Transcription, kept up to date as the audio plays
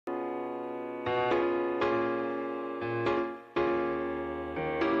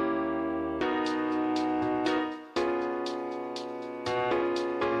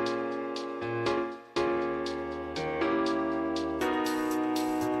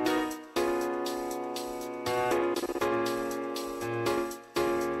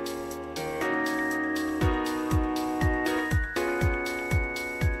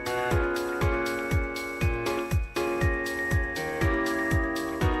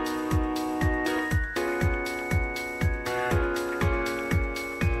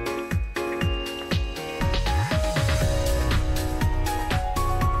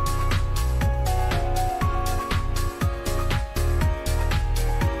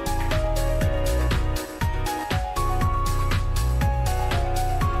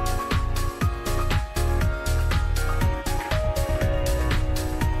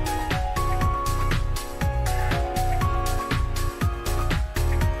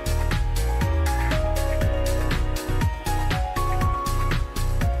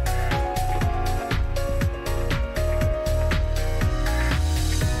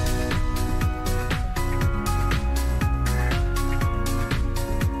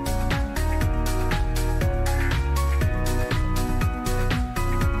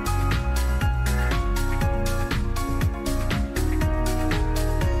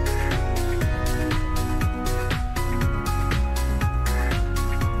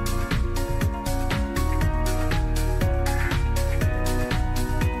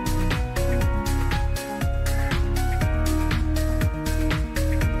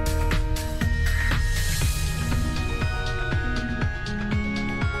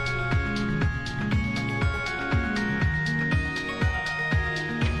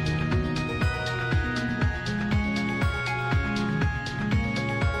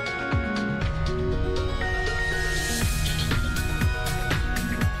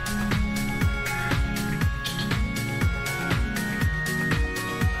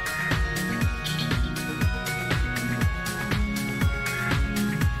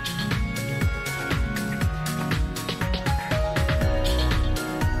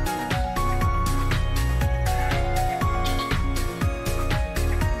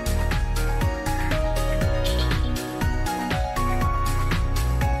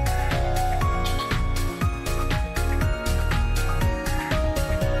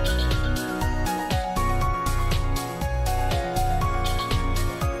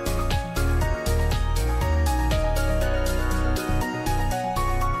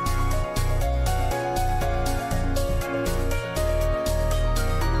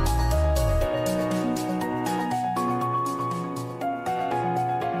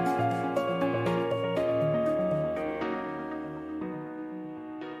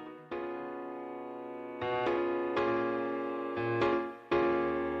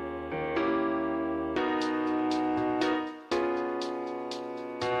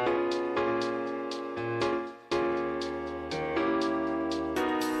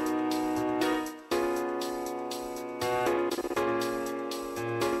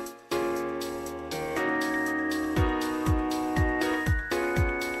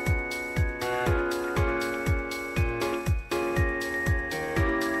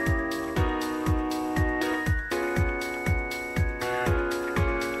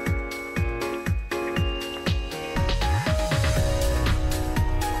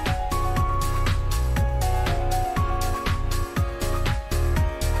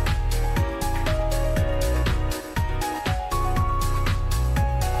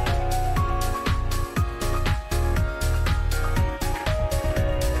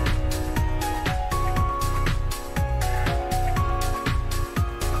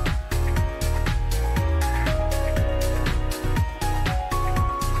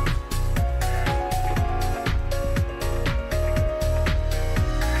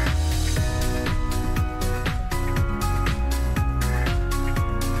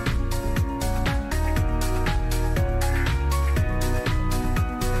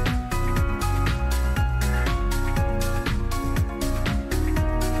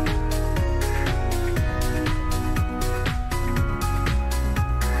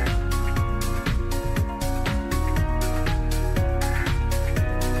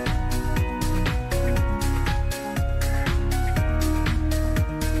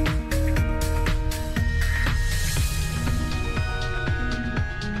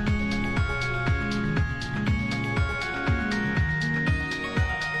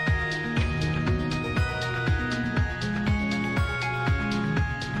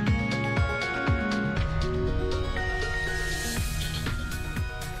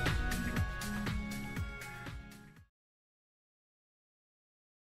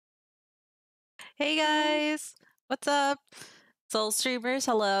Hey guys, what's up? Soul streamers,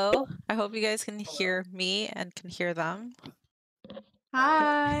 hello. I hope you guys can Hello. hear me and can hear them. Hello.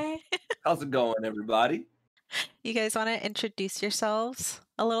 Hi. How's it going, everybody? You guys want to introduce yourselves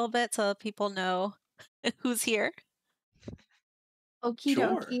a little bit so people know who's here? Okie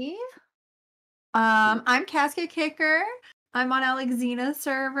Sure. dokie. I'm Casket Kicker. I'm on Alexina's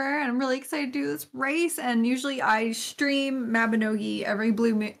server, and I'm really excited to do this race. And usually, I stream Mabinogi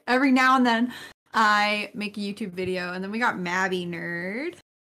every now and then. I make a YouTube video, and then we got Mabby Nerd.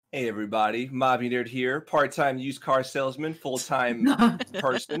 Hey, everybody. Mobby Nerd here, part-time used car salesman, full-time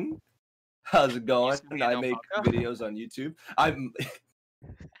person. How's it going? Used to be an I make alpaca. videos on YouTube. I'm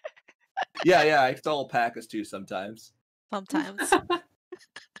yeah, I sell alpacas too sometimes. Sometimes. All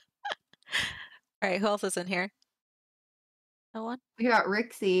right, who else is in here? No one? We got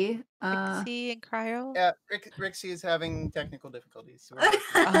Rixie. Pixie and Cryo? Yeah, Rixie is having technical difficulties.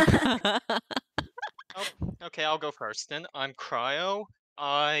 Oh, okay, I'll go first then. I'm Cryo.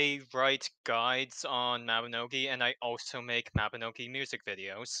 I write guides on Mabinogi, and I also make Mabinogi music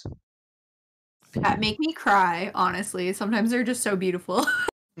videos. That make me cry, honestly. Sometimes they're just so beautiful.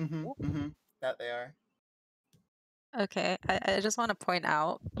 That they are. Okay, I just want to point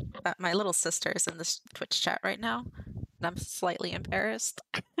out that my little sister is in this Twitch chat right now, and I'm slightly embarrassed.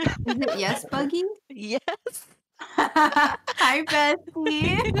 Is it yes, Buggy? Yes. Hi,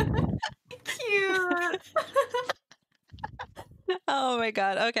 Bessie. Cute. Oh my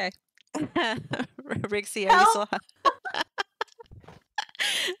god. Okay. Rixie, are you Help. still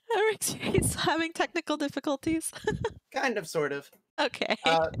Rixie, are you still having technical difficulties? Kind of, sort of. Okay.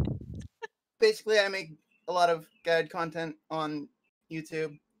 Basically, I make a lot of guide content on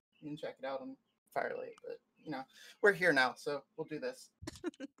YouTube. You can check it out on Firelight, but we're here now, so we'll do this.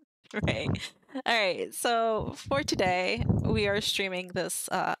 Right. All right. So for today, we are streaming this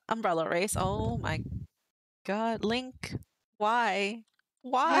umbrella race. Oh my god, Link, why?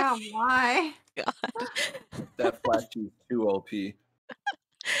 Why? Yeah, why? God. That flashy is too OP.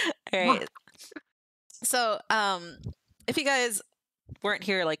 All right. So, if you guys weren't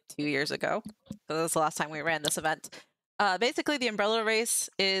here like 2 years ago, because that was the last time we ran this event, basically the umbrella race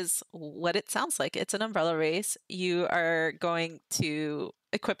is what it sounds like. It's an umbrella race. You are going to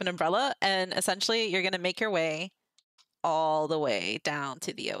equip an umbrella, and essentially you're going to make your way all the way down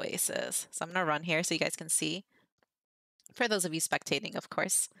to the oasis. So I'm going to run here so you guys can see. For those of you spectating, of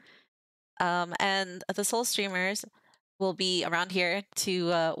course. And the Soul streamers will be around here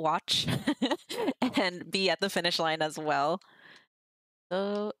to watch and be at the finish line as well.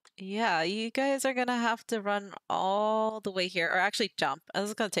 So yeah, you guys are gonna have to run all the way here, or actually jump. This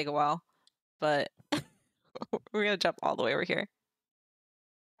is gonna take a while, but we're gonna jump all the way over here.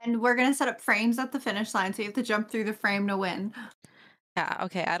 And we're gonna set up frames at the finish line, so you have to jump through the frame to win. Yeah,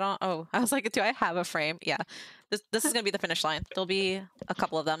 okay, oh, I was like, do I have a frame? Yeah, this is gonna be the finish line. There'll be a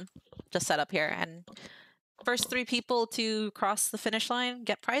couple of them just set up here, and first 3 people to cross the finish line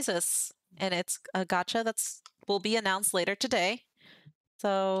get prizes, and it's a gacha will be announced later today.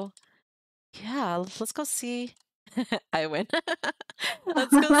 So yeah, let's go see. I win.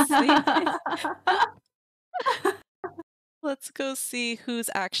 Let's go see. Let's go see who's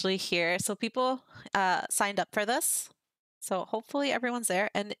actually here. So people signed up for this. So hopefully everyone's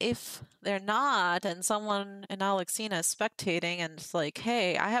there. And if they're not, and someone in Alexina is spectating and it's like,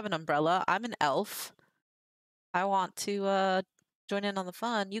 hey, I have an umbrella, I'm an elf, I want to join in on the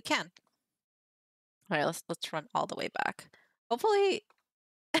fun, you can. All right, let's run all the way back. Hopefully,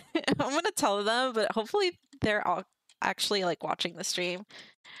 I'm gonna tell them, but hopefully they're all actually like watching the stream.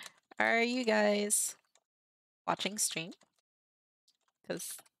 Are you guys watching stream?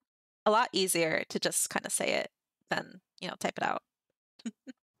 Because a lot easier to just kind of say it than, type it out.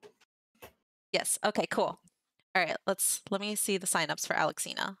 Yes, okay, cool. All right, let me see the signups for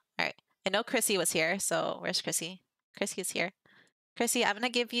Alexina. All right, I know Chrissy was here, so where's Chrissy? Chrissy is here. Chrissy, I'm gonna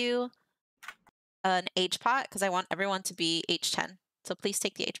give you an H pot because I want everyone to be H10. So please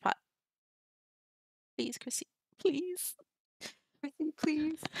take the H pot. Please, Chrissy, please. Chrissy,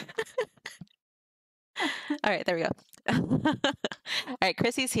 please. All right, there we go. All right,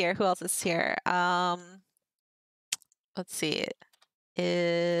 Chrissy's here. Who else is here? Let's see.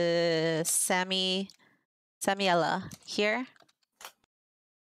 Is Samiela here?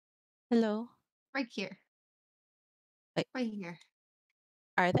 Hello. Right here. Wait. Right here.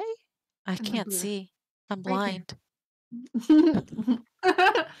 Are they? I In the can't booth. see. I'm Right blind.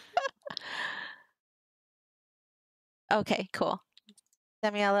 Okay, cool.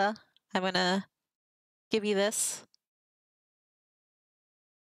 Samiela, I'm gonna give you this.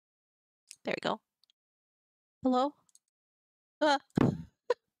 There we go. Hello?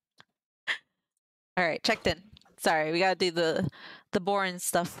 All right, checked in. Sorry, we gotta do the boring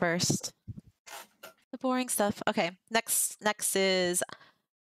stuff first. The boring stuff. Okay, next is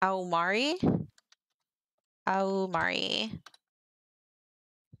Aomari. Aomari.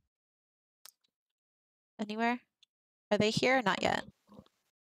 Anywhere? Are they here or not yet?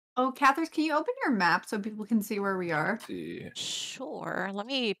 Oh, Katherz, can you open your map so people can see where we are? Let's see. Sure. Let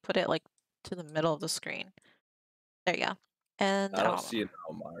me put it like to the middle of the screen. There you go. And I don't see an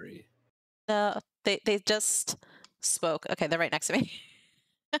Almari. they just spoke. Okay, they're right next to me.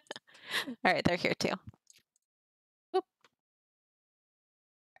 All right, they're here too. Whoop.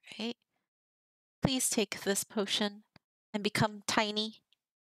 All right. Please take this potion and become tiny.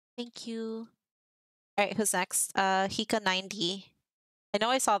 Thank you. All right, who's next? Hika 90. I know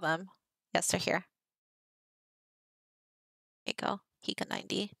I saw them. Yes, they're here. There you go. Hika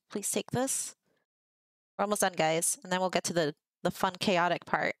 90. Please take this. We're almost done, guys, and then we'll get to the fun, chaotic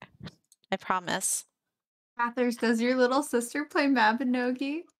part. I promise. Katherz, does your little sister play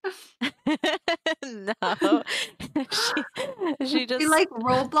Mabinogi? No, she just You like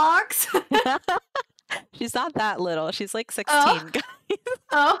Roblox? she's not that little. She's like 16.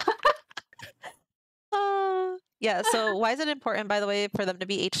 Oh. Oh. Yeah, so why is it important, by the way, for them to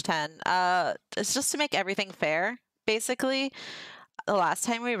be H10? It's just to make everything fair. Basically, the last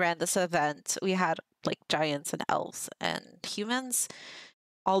time we ran this event, we had like giants and elves and humans,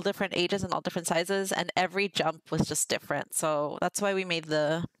 all different ages and all different sizes, and every jump was just different. So that's why we made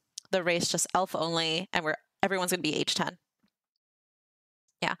the race just elf only, and everyone's gonna be H10.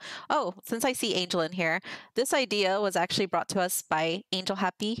 Yeah. Oh, since I see Angel in here, this idea was actually brought to us by Angel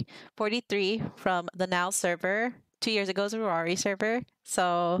Happy 43 from the Now server. 2 years ago's Rurari server.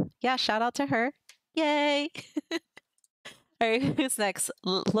 So yeah, shout out to her. Yay! All right, who's next?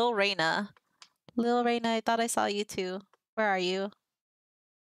 Lil Reina. Lil Reina, I thought I saw you too. Where are you?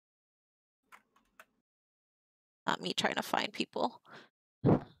 Not me trying to find people.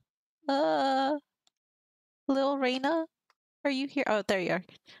 Lil Reina, are you here? Oh, there you are.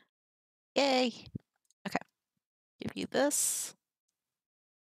 Yay! Okay, give you this.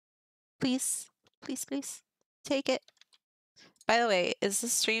 Please, please, please, take it. By the way, is the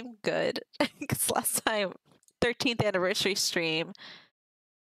stream good? Because last time, 13th anniversary stream,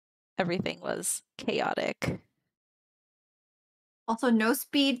 everything was chaotic. Also, no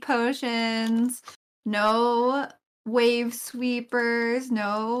speed potions, no wave sweepers,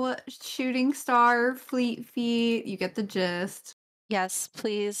 no shooting star fleet feet. You get the gist. Yes,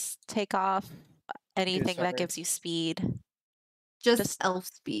 please take off anything that feather. gives you speed. Just elf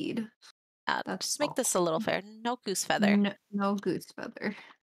speed. That's Just make all. this a little fair. No goose feather. No goose feather.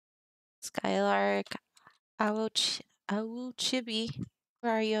 Skylark. Chibi.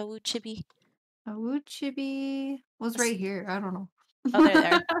 Where are you, Chibi? Chibi was right here. I don't know. Oh, they're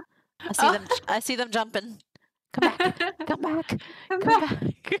there. I see Oh. them. I see them jumping. Come back. Come back. Come Come back. back.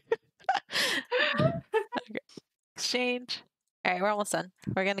 Okay. Exchange. All right, we're almost done.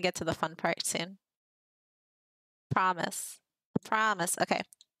 We're gonna get to the fun part soon. Promise. Promise. Okay.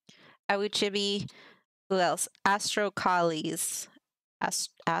 Awuchibi. Who else? Astrocollies.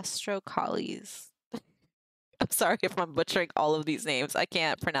 Astrocollies. I'm sorry if I'm butchering all of these names. I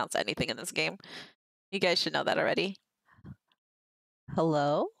can't pronounce anything in this game. You guys should know that already.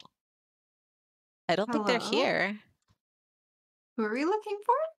 Hello? I don't think they're Hello? here. Who are we looking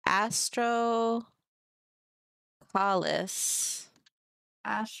for? Astrocollis.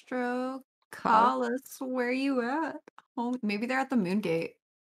 Astrocollis, where you at? Oh, maybe they're at the moon gate.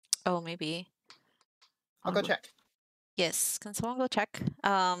 Oh, maybe. I'll go check. Yes, can someone go check?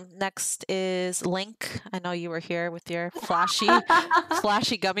 Next is Link. I know you were here with your flashy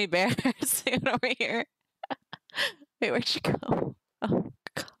gummy bears over here. Wait, where'd you go?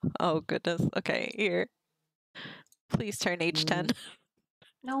 Oh goodness. Okay, here. Please turn H10.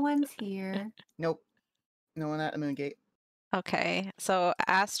 No one's here. Nope. No one at the moon gate. Okay, so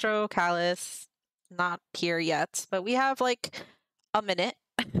Astro Callus not here yet, but we have like a minute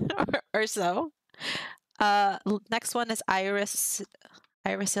or so. Next one is Iris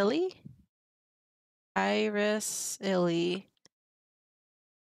Illy. I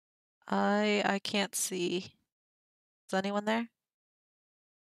can't see. Is anyone there?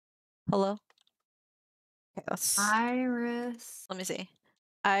 Hello? Okay, Iris. let me see.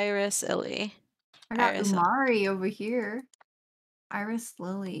 Iris Illy. I got Iris. Umari over here. Iris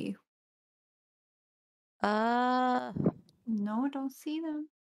Lily. No, No, don't see them.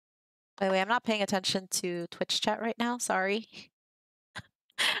 by the way, I'm not paying attention to Twitch chat right now. Sorry.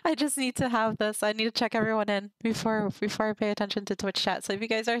 I just need to have this. I need to check everyone in before I pay attention to Twitch chat. So if you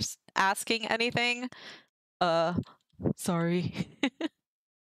guys are asking anything, sorry.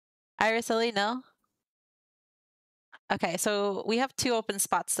 Iris Lily, no? Okay, so we have 2 open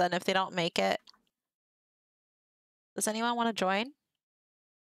spots then if they don't make it. Does anyone want to join?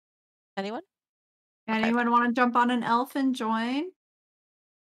 Anyone? Okay. Anyone want to jump on an elf and join?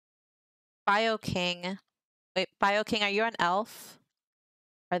 Bio King. Wait, Bio King, are you an elf?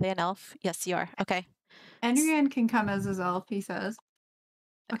 Are they an elf? Yes, you are. Okay. Adrian can come as his elf, he says.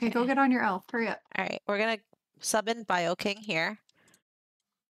 Okay, go get on your elf. Hurry up. All right, we're gonna sub in Bio King here.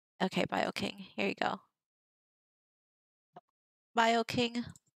 Okay, Bio King, here you go. Bio King,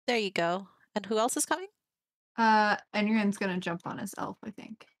 there you go. And who else is coming? Adrian's gonna jump on his elf, I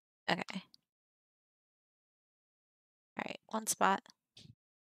think. Okay. All right, 1 spot.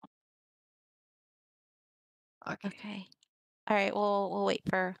 Okay. Okay. All right, we'll wait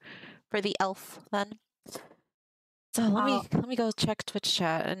for the elf then. So let me go check Twitch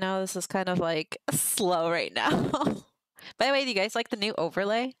chat. I know this is kind of like slow right now. By the way, do you guys like the new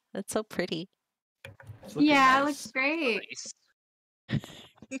overlay? It's so pretty. It's looking Yeah, it nice. looks great. Nice.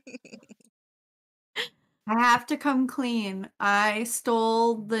 I have to come clean. I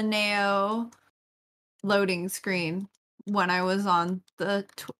stole the Neo loading screen when I was on the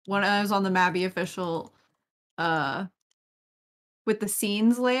Mabby official with the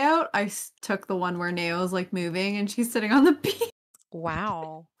scenes layout. I took the one where Neo's like moving and she's sitting on the beach.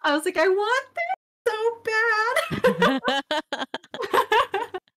 Wow. I was like, I want this so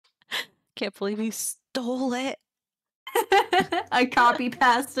bad. Can't believe you stole it. I copy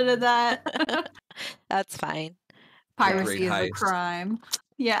pasted that. That's fine. Piracy is a heist. crime.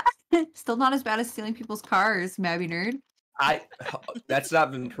 Yeah. Still not as bad as stealing people's cars, Mabby Nerd. That's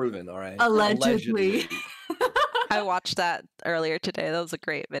not been proven, all right? Allegedly. I watched that earlier today. That was a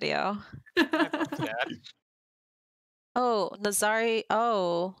great video. Yeah. Oh, Nazari.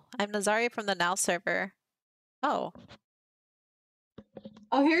 Oh, I'm Nazari from the Now server. Oh,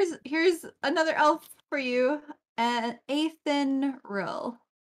 Oh, here's another elf for you. Athan Rill.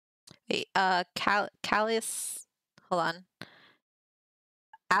 wait. Callus. Hold on.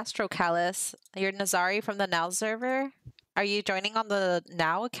 Astro Callus. You're Nazari from the Now server. Are you joining on the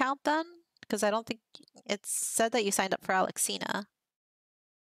Now account then? Because I don't think it said that you signed up for Alexina.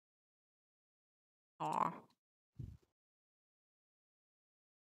 Aw.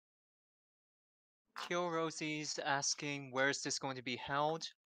 Kill Rosie's asking where is this going to be held?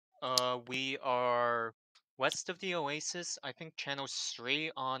 We are west of the Oasis. I think channel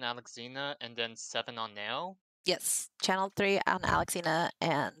 3 on Alexina and then 7 on Now. Yes, channel 3 on Alexina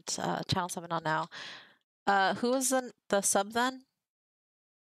and channel 7 on Now. Who was the sub then?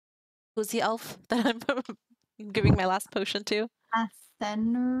 Who's the elf that I'm giving my last potion to?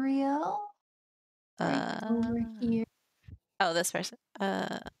 Athenriel? Right over here. Oh, this person.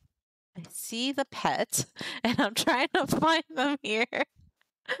 I see the pet, and I'm trying to find them here.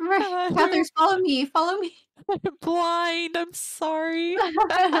 Right. Katherz, follow me. Follow me. I'm blind. I'm sorry.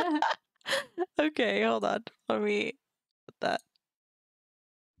 Okay, hold on. Let me put that.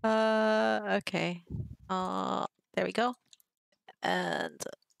 Okay. There we go. And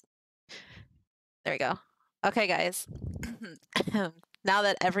there we go. Okay, guys. Now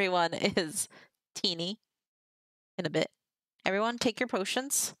that everyone is teeny in a bit, everyone take your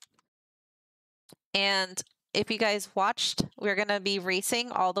potions. And if you guys watched, we're going to be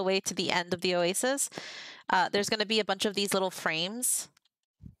racing all the way to the end of the Oasis. There's going to be a bunch of these little frames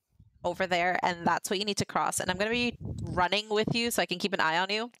over there, and that's what you need to cross. And I'm going to be running with you so I can keep an eye on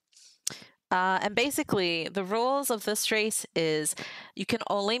you. And basically, the rules of this race is you can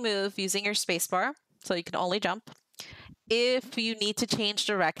only move using your spacebar, so you can only jump. If you need to change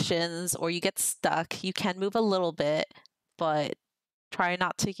directions or you get stuck, you can move a little bit, but try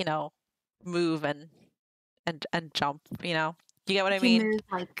not to, move and jump, You get what I mean? Move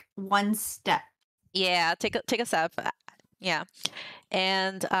like one step. Yeah, take a step. Yeah.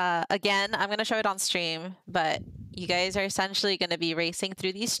 And again, I'm going to show it on stream, but you guys are essentially going to be racing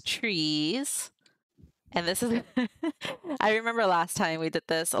through these trees. And this is I remember last time we did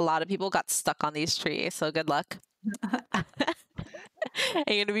this, a lot of people got stuck on these trees, so good luck. And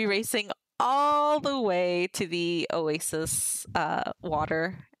you're going to be racing all the way to the Oasis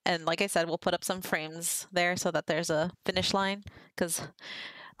water. And like I said, we'll put up some frames there so that there's a finish line, because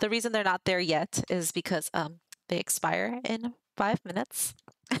the reason they're not there yet is because they expire in 5 minutes.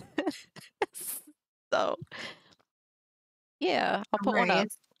 So yeah, I'll put one up.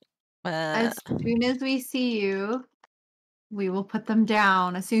 As soon as we see you, we will put them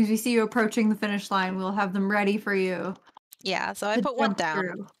down. As soon as we see you approaching the finish line, we'll have them ready for you. Yeah, so I put one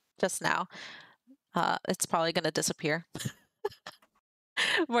down just now. It's probably gonna disappear.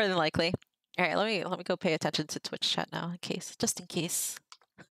 More than likely. All right, let me go pay attention to Twitch chat now, just in case.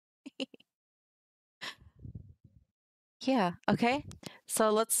 Yeah. Okay.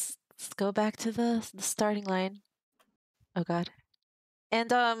 So let's go back to the starting line. Oh God.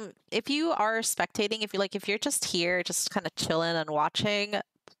 And if you are spectating, if you're just here, just kind of chilling and watching,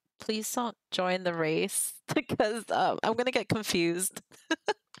 please don't join the race because I'm gonna get confused.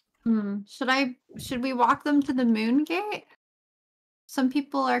 Should we walk them to the moon gate? Some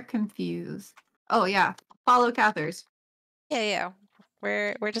people are confused. Oh yeah, follow Katherz. Yeah.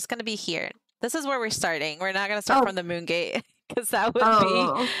 We're just gonna be here. This is where we're starting. We're not gonna start from the moon gate because that would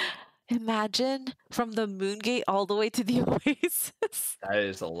be. Imagine from the moon gate all the way to the Oasis. That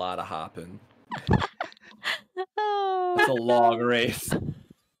is a lot of hopping. Oh, That's a long race.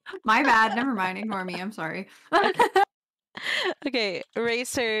 My bad. Never mind. Ignore me. I'm sorry. Okay,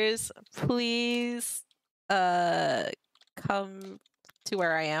 racers, please come to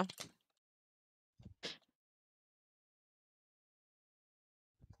where I am.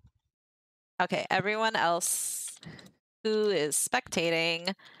 Okay, everyone else who is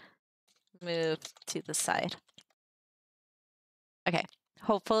spectating, move to the side. Okay,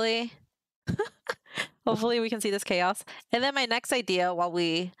 hopefully we can see this chaos. And then my next idea while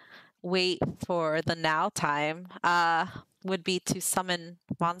we wait for the now time would be to summon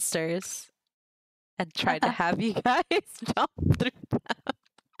monsters and try to have you guys jump through them.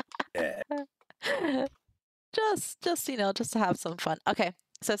 Yeah. just to have some fun. Okay,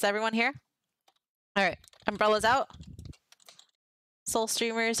 so is everyone here? All right, umbrellas out. Soul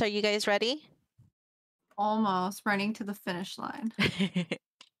streamers, are you guys ready? Almost running to the finish line.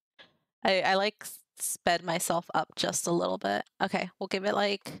 I like sped myself up just a little bit. Okay, we'll give it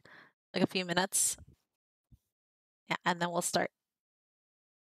like a few minutes. Yeah, and then we'll start.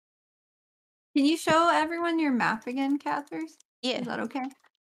 Can you show everyone your map again, Katherz? Yeah. Is that okay?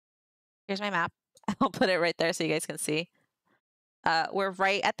 Here's my map. I'll put it right there so you guys can see. We're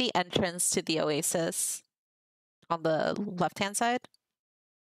right at the entrance to the Oasis on the left-hand side.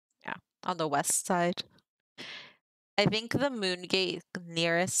 Yeah, on the west side. I think the moon gate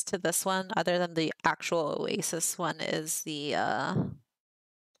nearest to this one, other than the actual Oasis one, is the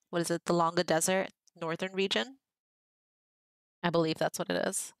what is it? The Longa Desert northern region. I believe that's what it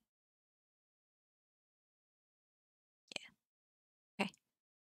is. Yeah. Okay.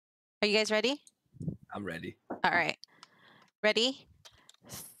 Are you guys ready? I'm ready. All right. Ready?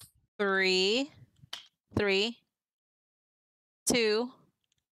 3, 2,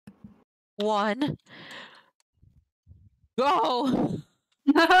 1. Go!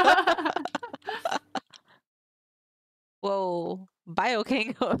 Whoa.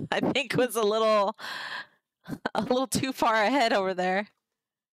 BioKing, I think, was a little too far ahead over there.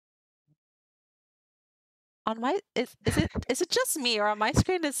 On my is it just me, or on my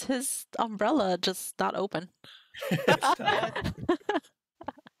screen is his umbrella just not open? This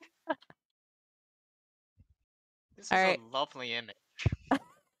is All right. a lovely image.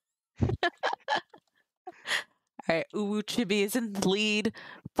 All right, Uwu Chibi is in the lead,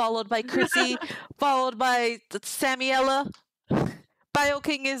 followed by Chrissy, followed by Samiella.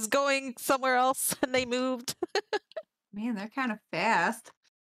 BioKing is going somewhere else, and they moved. Man, they're kind of fast.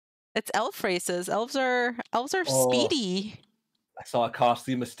 It's elf races. Elves are speedy. I saw a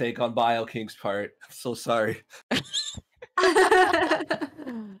costly mistake on BioKing's part. I'm so sorry.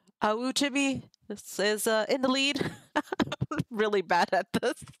 Uwu Chibi is in the lead. Really bad at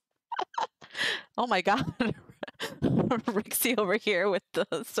this. Oh my god. Rixie over here with the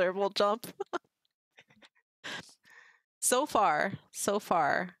serval jump. So far,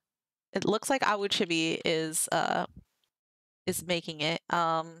 it looks like Awuchibi is making it.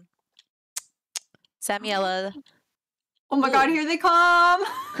 Samiella. Oh my god, here they come!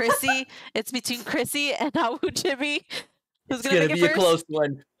 Chrissy. It's between Chrissy and Awuchibi. Who's gonna make be it first? A close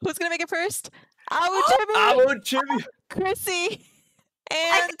one. Who's gonna make it first? Awuchibi! Awuchibi! Chrissy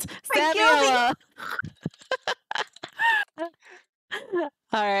and Samiella.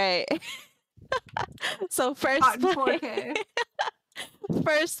 All right. So first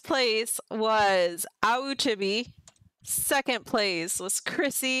place was Awuchibi, second place was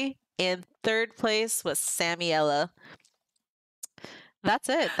Chrissy, and third place was Samiella. That's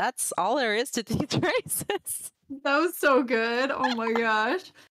it. That's all there is to these races. That was so good. Oh my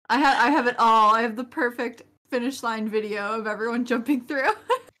gosh. I have it all. I have the perfect finish line video of everyone jumping through.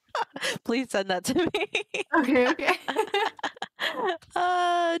 Please send that to me. Okay.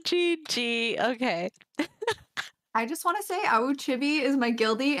 GG. Okay. I just want to say Awuchibi is my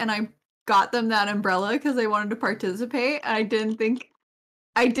guildie, and I got them that umbrella because they wanted to participate. And I didn't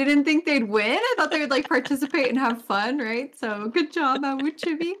think they'd win. I thought they would like participate and have fun, right? So good job,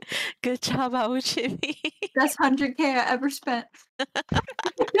 Awuchibi. Good job, Awuchibi. Best 100K I ever spent.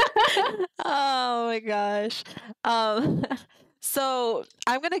 Oh my gosh. So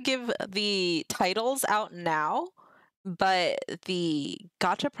I'm gonna give the titles out now, but the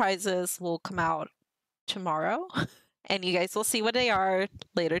gotcha prizes will come out tomorrow, and you guys will see what they are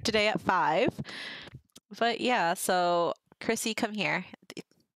later today at 5. But yeah, so Chrissy, come here.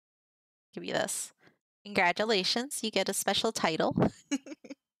 Give you this. Congratulations, you get a special title.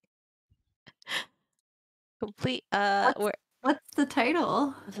 Complete. What's the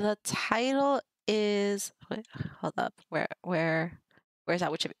title? The title is. Wait, hold up. Where's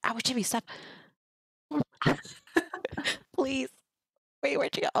that? Chibi, stop. Please. Wait,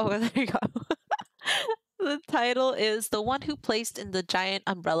 where'd you go? Oh, there you go. The title is The One Who Placed in the Giant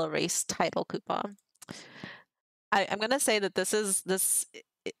Umbrella Race title coupon. I'm gonna say that this is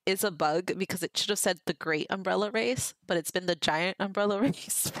a bug because it should have said the Great Umbrella Race, but it's been the Giant Umbrella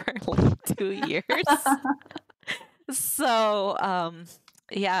Race for like 2 years. So,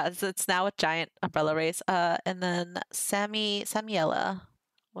 yeah, it's now a Giant Umbrella Race. And then Samiella,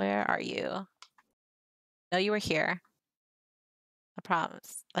 where are you? No, you were here. I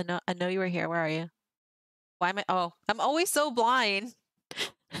promise. I know you were here. Where are you? Why am I? Oh, I'm always so blind.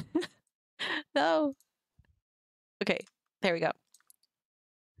 No. Okay, there we go.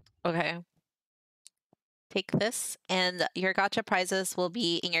 Okay. Take this, and your gotcha prizes will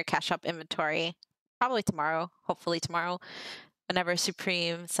be in your Cash App inventory probably tomorrow. Hopefully tomorrow, whenever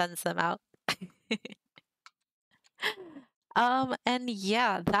Supreme sends them out. And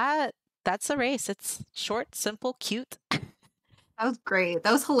yeah, that's a race. It's short, simple, cute. That was great.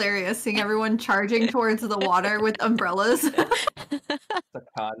 That was hilarious seeing everyone charging towards the water with umbrellas. The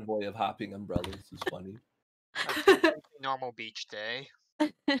convoy of hopping umbrellas is funny. Normal beach day.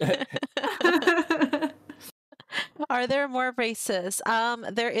 Are there more races?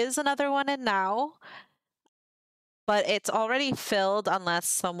 There is another one in now, but it's already filled unless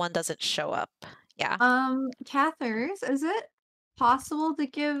someone doesn't show up. Yeah. Katherz, is it possible to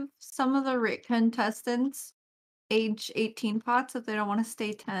give some of the contestants age 18 pots if they don't want to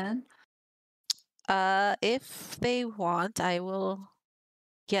stay 10? If they want, I will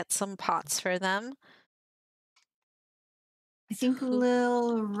get some pots for them. I think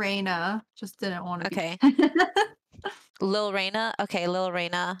Lil Reina just didn't want to Okay. be. Lil Reina? Okay, Lil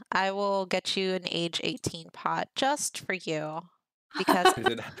Reina, I will get you an age 18 pot just for you. Because Is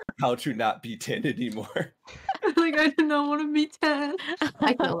it how to not be 10 anymore? Like, I did not want to be 10.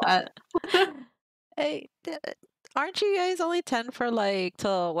 I feel that. hey, aren't you guys only 10 for like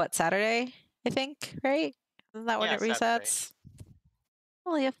till what, Saturday? I think, right? Isn't that when Yeah, it resets? Saturday.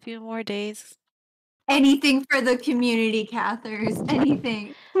 Only a few more days. Anything for the community, Katherz.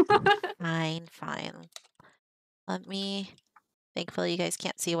 Anything. Fine. Let me. Thankfully, you guys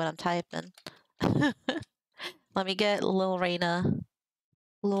can't see what I'm typing. Let me get Lil Reina,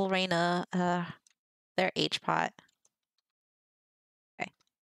 their H pot. Okay,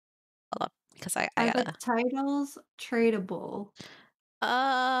 hold up, because I Are gotta. the titles tradable?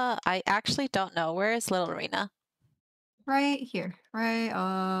 I actually don't know. Where is Little Reina? Right here. Right.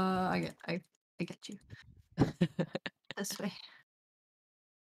 I get you. This way.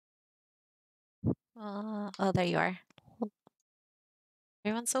 Oh, there you are.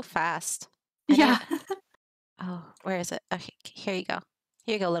 Everyone's so fast. Yeah. Oh, where is it? Okay, here you go.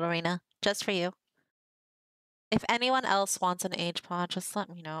 Here you go, Little Reina. Just for you. If anyone else wants an age pod, just let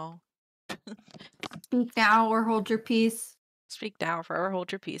me know. Speak now or hold your peace. Speak now or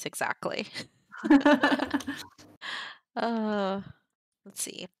hold your peace. Exactly. Let's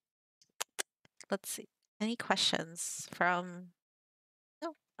see. Any questions from?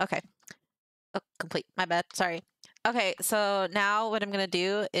 No. Okay. Oh, complete. My bad. Sorry. Okay, so now what I'm gonna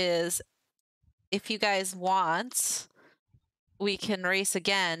do is, if you guys want, we can race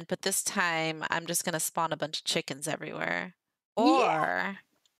again, but this time I'm just gonna spawn a bunch of chickens everywhere. Yeah.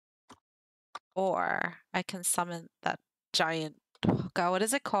 Or I can summon that giant. Oh God, what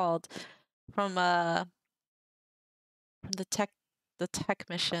is it called? From the tech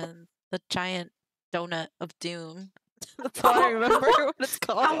mission, the giant donut of doom. That's all I remember what it's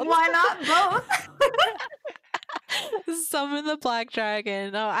called. Why not both? Summon the black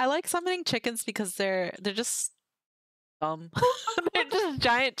dragon. No, I like summoning chickens because they're just dumb. They're just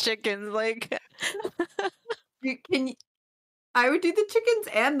giant chickens. Like, I would do the chickens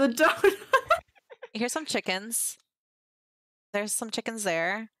and the donut. here's some chickens. There's some chickens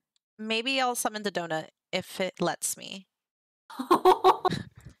there. Maybe I'll summon the donut if it lets me.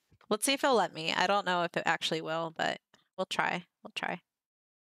 Let's see if it'll let me. I don't know if it actually will, but we'll try.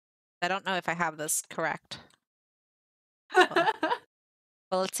 I don't know if I have this correct.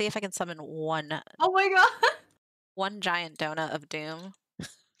 Well, let's see if I can summon one. Oh my God. One giant donut of doom.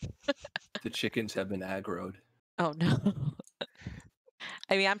 The chickens have been aggroed. Oh no.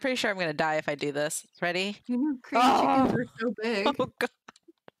 I mean, I'm pretty sure I'm gonna die if I do this. Ready? You knew cream chickens were so big. Oh god.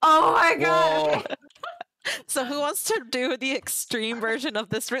 Oh my god. Whoa. Okay. So who wants to do the extreme version of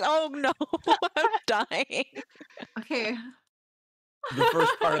this? Oh no, I'm dying. Okay. The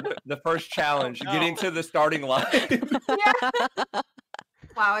first part of the first challenge, no. getting to the starting line.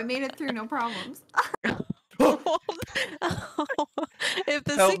 Wow, I made it through, no problems. If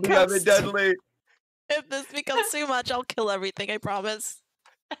this Help me, I'm becomes deadly. if this becomes too much, I'll kill everything. I promise.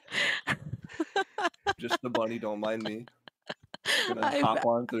 Just the bunny, don't mind me. Gonna I'm- hop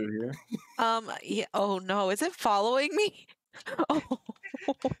on through here. Yeah. Oh no, is it following me? Oh,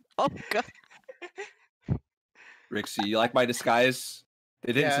 oh god. Rixie, you like my disguise?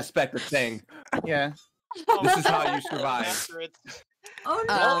 They didn't Yeah. suspect a thing. Yeah. This is how you Oh, survive. bastards. Oh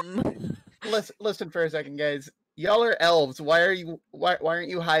no. Listen for a second, guys. Y'all are elves. Why aren't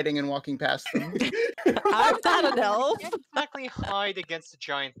you hiding and walking past them? I'm not an elf. Can't exactly hide against a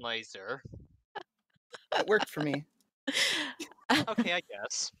giant laser. That worked for me. Okay, I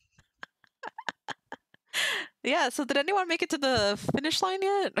guess. Yeah, so did anyone make it to the finish line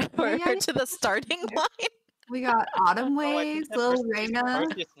yet? Or Yeah, to the starting line? We got Autumn Oh, I Waves, think that Lil versus Reyna,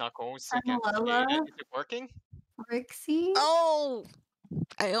 Arceus Knuckles against Carmela. Jada. Is it working? Rixie. Oh,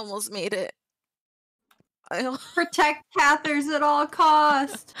 I almost made it. Protect Katherz at all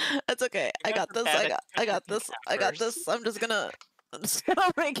cost. That's okay. I got this. I got this. I got this. I'm just gonna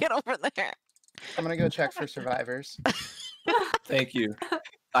make it over there. I'm gonna go check for survivors. Thank you.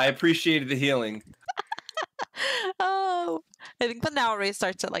 I appreciated the healing. Oh, I think the now race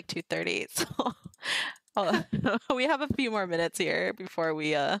starts at like 2:30. So we have a few more minutes here before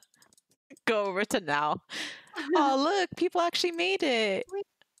we go over to now. Oh, look, people actually made it.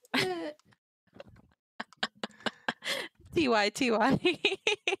 TY.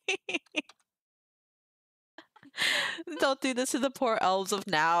 Don't do this to the poor elves of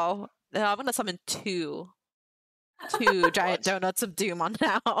now. No, I'm gonna summon two giant donuts of doom on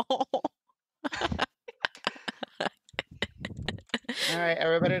now. All right,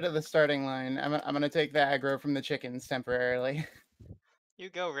 everybody to the starting line. I'm gonna take the aggro from the chickens temporarily. You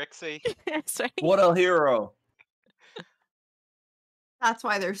go, Rixie. Sorry. What a hero. That's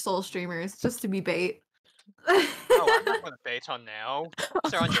why they're soul streamers, just to be bait. Oh, I'm not gonna bait on now.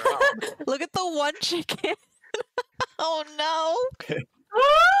 They're on your own. Look at the one chicken. Oh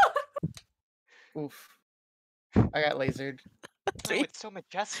no. Oof. I got lasered. Oh, Three, it's so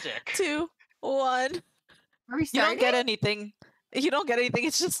majestic. 2, 1. Are we You starting? don't get anything. You don't get anything.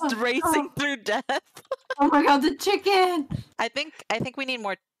 It's just Oh, racing through death. Oh my god, the chicken! I think we need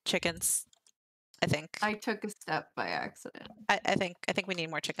more chickens. I think. I took a step by accident. I think we need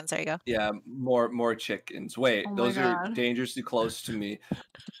more chickens. There you go. Yeah, more chickens. Wait, Oh my those are God. dangerously close to me.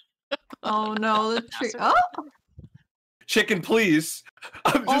 Oh no, the chicken. Massive. Oh! Chicken, please.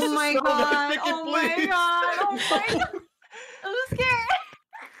 I'm just Oh my so god! chicken, Oh my please. god! Oh my god! I'm scared.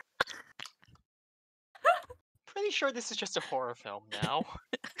 Pretty sure this is just a horror film now.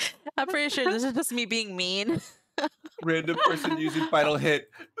 I'm pretty sure this is just me being mean. Random person using final hit.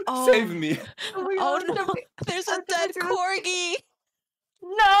 Oh. Save me. Oh my Oh god! no! jumping. There's a I'm dead jumping through corgi.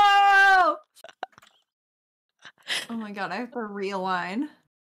 No! Oh my god! I have to realign.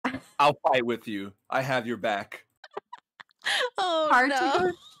 I'll fight with you. I have your back. Oh Hard no! to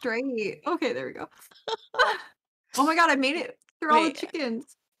go straight. Okay, there we go. Oh my god! I made it through all the Wait.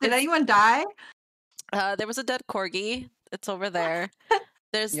 chickens. Did anyone die? There was a dead corgi. It's over there.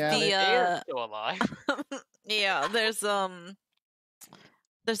 There's Yeah, They are the still alive. yeah. There's a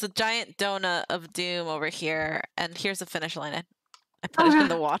giant donut of doom over here, and here's the finish line. I put it in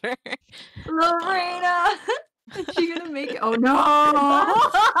the water. Lorena! Is she gonna make it? Oh no!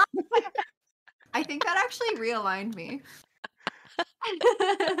 I think that actually realigned me.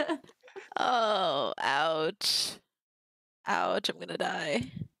 Oh, ouch! Ouch! I'm gonna die.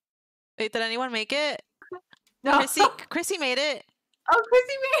 Wait, did anyone make it? No. Chrissy made it. Oh,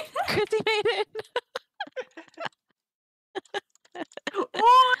 Chrissy made it. Chrissy made it.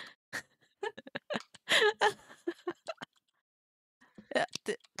 Oh, Yeah,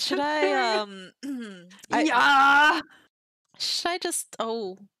 should I yeah. should I just I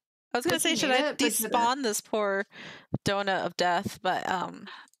was gonna say, Chrissy should made I it, but didn't. despawn this poor donut of death? But I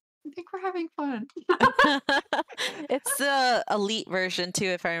think we're having fun. it's the elite version too,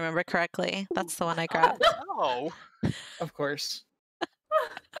 if I remember correctly. That's the one I grabbed. Oh, Of course.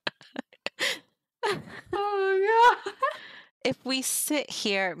 Oh yeah. If we sit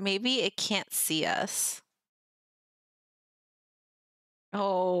here, maybe it can't see us.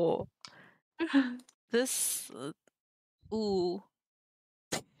 Oh, this ooh.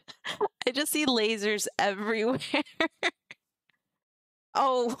 I just see lasers everywhere.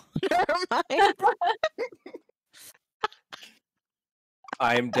 Oh, never mind.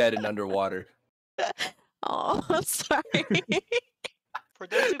 I am dead and underwater. Oh, I'm sorry. For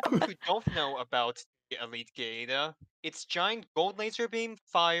those of you who don't know about the Elite Gaeta, its giant gold laser beam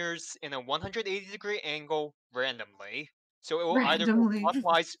fires in a 180-degree angle randomly. So it will either go Randomly.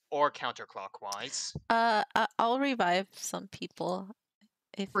 clockwise or counterclockwise. I'll revive some people.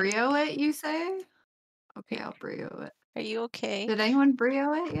 If Brio it, you say? Okay, Are- I'll Brio it. Are you okay? Did anyone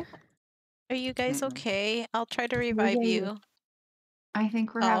Brio it yet? Are you guys Mm-mm. okay? I'll try to revive yeah. you. I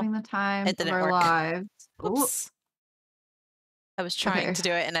think we're Oh, having the time it of didn't our work. lives. Ooh, Oops. I was trying Okay. to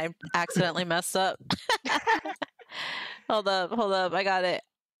do it and I accidentally messed up. Hold up. I got it.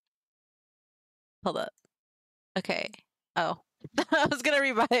 Hold up. Okay. Oh. I was gonna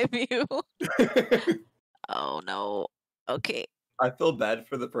revive you. Oh no. Okay. I feel bad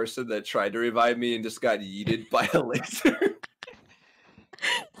for the person that tried to revive me and just got yeeted by a laser.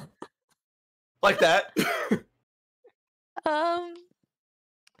 Like that.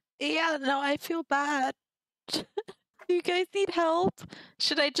 Yeah, no, I feel bad. Do you guys need help?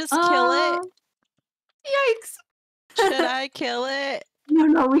 Should I just kill it? Yikes! Should I kill it?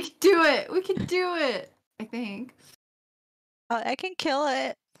 No, we can do it. We can do it. I think. I can kill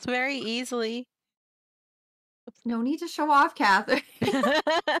it. It's very easily. No need to show off, Catherine.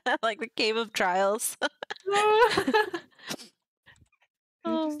 Like the Cave of Trials. We just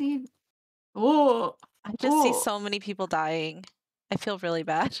Oh, need. Oh, I just see oh. so many people dying. I feel really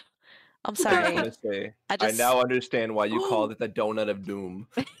bad. I'm I was sorry. gonna say, I I just now understand why you called it the donut of doom.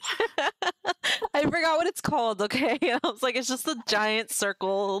 I forgot what it's called, okay? I was like, it's just a giant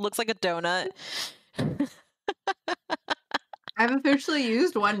circle. It looks like a donut. I've officially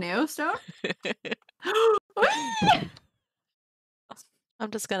used one Neostone. I'm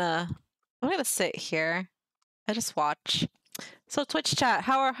gonna sit here. I just watch. So Twitch chat,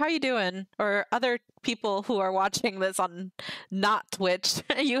 how are you doing? Or other people who are watching this on not Twitch,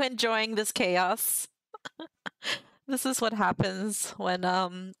 are you enjoying this chaos? This is what happens when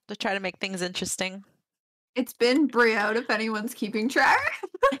they try to make things interesting. It's been Brioed if anyone's keeping track.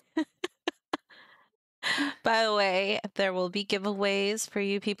 By the way, there will be giveaways for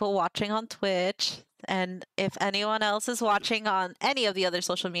you people watching on Twitch. And if anyone else is watching on any of the other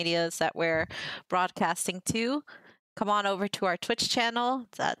social medias that we're broadcasting to, come on over to our Twitch channel.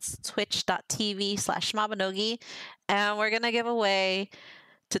 That's twitch.tv/Mabinogi. And we're going to give away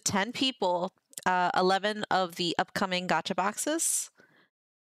to 10 people 11 of the upcoming gacha boxes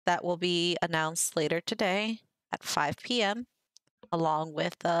that will be announced later today at 5 p.m. along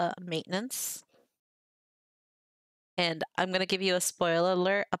with maintenance. And I'm going to give you a spoiler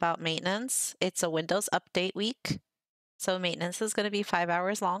alert about maintenance. It's a Windows update week. So maintenance is going to be 5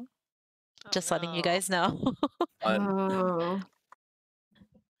 hours long. Just letting you guys know. Oh.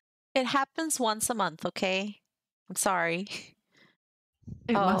 It happens once a month, okay? I'm sorry.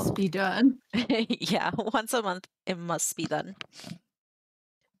 It must be done. Yeah, once a month it must be done.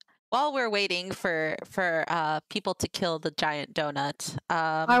 While we're waiting for people to kill the giant donut.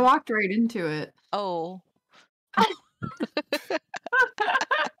 I walked right into it. Oh.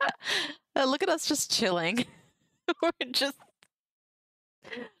 Look at us just chilling.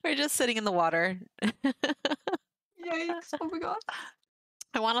 we're just sitting in the water. Yikes! Oh my god.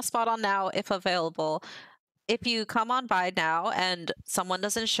 I want a spot on now if available. If you come on by now and someone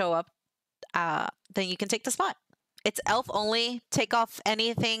doesn't show up, then you can take the spot. It's elf only. Take off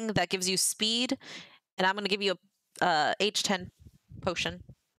anything that gives you speed, and I'm gonna give you a H10 potion,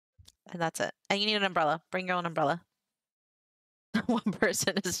 and that's it. And you need an umbrella. Bring your own umbrella. One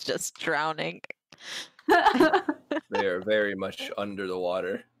person is just drowning. They are very much under the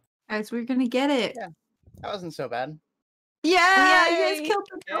water. Guys, we're gonna get it. Yeah. That wasn't so bad. Yeah, you Yay! guys killed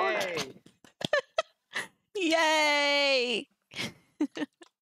the donut. Yay! What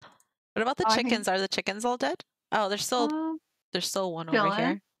about the Oh, I think- chickens? Are the chickens all dead? Oh, there's still one over chilling.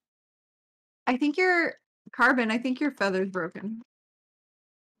 here. I think your Carbon. I think your feather's broken.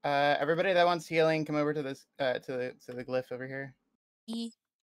 Everybody that wants healing, come over to this to the glyph over here.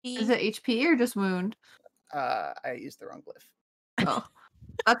 Is it HP or just wound? I used the wrong glyph. Oh,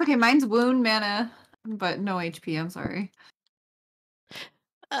 that's okay. Mine's wound mana, but no HP. I'm sorry.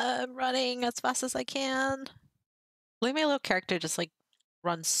 I'm running as fast as I can. Look at my little character just like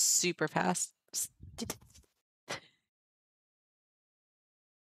runs super fast.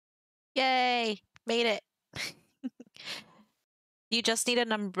 Yay! Made it. You just need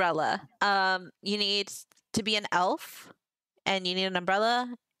an umbrella. You need to be an elf, and you need an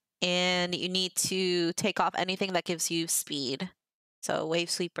umbrella, and you need to take off anything that gives you speed. So wave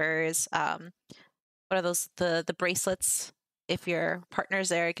sweepers. What are those? The bracelets. If your partner's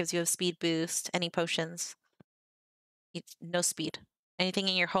there, it gives you a speed boost. Any potions. No speed. Anything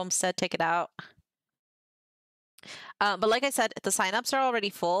in your homestead, take it out. But like I said, the signups are already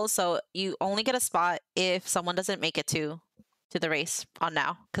full, so you only get a spot if someone doesn't make it to the race on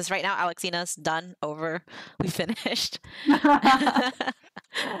now. Because right now, Alexina's done, over. We finished.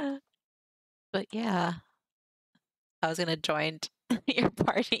 But yeah, I was gonna join your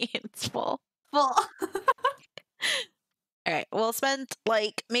party. It's full. Well, All right, we'll spend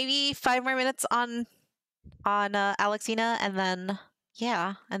like maybe 5 more minutes on Alexina, and then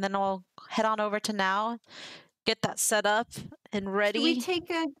and then we'll head on over to now, get that set up and ready. should we take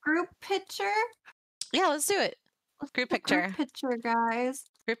a group picture? Yeah, let's do it. Group picture. Group picture, guys.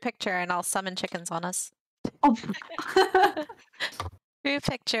 Group picture, and I'll summon chickens on us. Oh. Group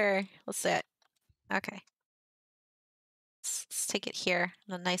picture. Let's do it. Okay. Let's take it here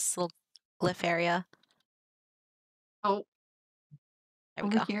in a nice little glyph area. Oh. There we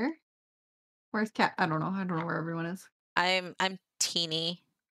Over go. here? Where's Cat? I don't know where everyone is. I'm teeny.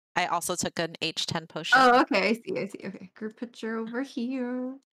 I also took an H10 potion. Oh, okay. I see. Okay. Group picture over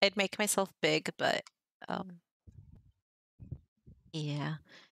here. I'd make myself big, but yeah.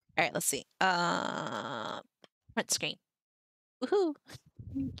 All right, let's see. Front screen. Woohoo!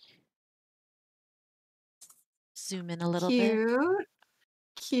 Zoom in a little bit.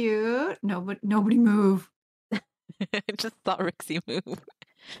 Cute. Nobody move. I just saw Rixie move.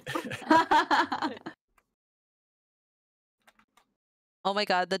 Oh my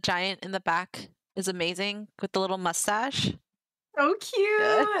god, the giant in the back is amazing with the little mustache. So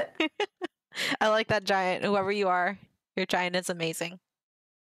cute. I like that giant. Whoever you are, your giant is amazing.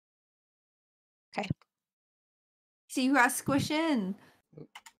 Okay. See who has squish in.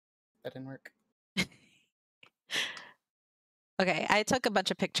 That didn't work. Okay, I took a bunch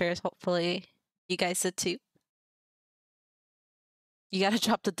of pictures. Hopefully you guys did too. You gotta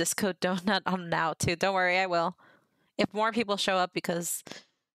drop the disco donut on now too. Don't worry, I will. If more people show up, because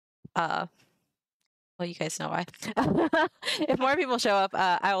well, you guys know why. If more people show up,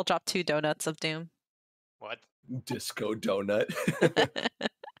 I will drop 2 donuts of doom. What? Disco donut.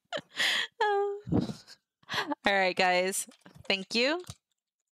 All right, guys. Thank you.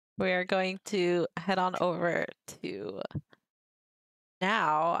 We are going to head on over to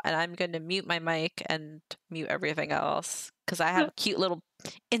now, and I'm going to mute my mic and mute everything else because I have a cute little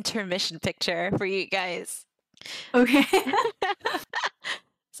intermission picture for you guys. Okay.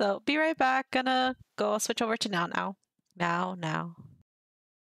 So be right back. Gonna go switch over to now.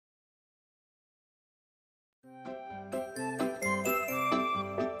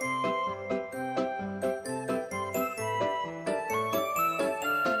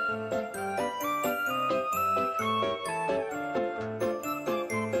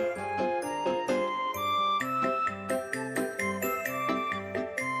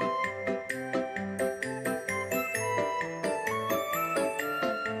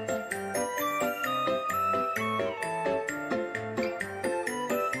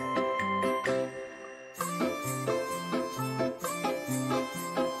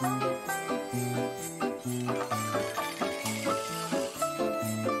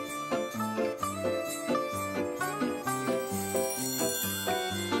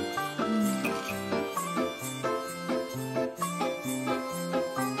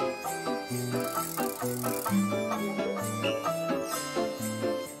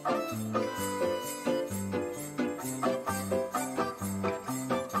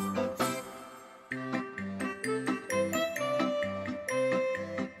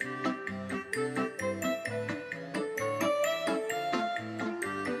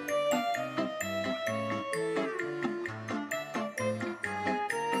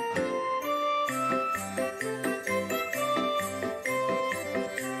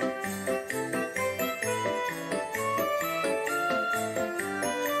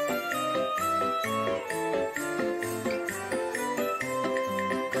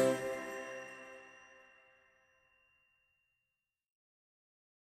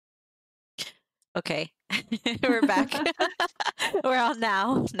 Okay, we're back. We're on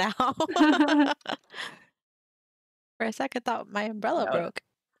now. For a second, thought my umbrella broke.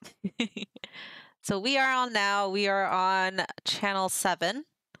 So we are on now. We are on channel 7.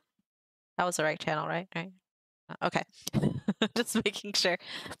 That was the right channel, right? Right. Okay. Just making sure.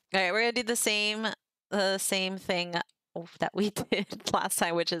 All right, we're gonna do the same thing that we did last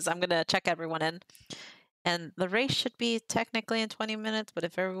time, which is I'm gonna check everyone in. And the race should be technically in 20 minutes, but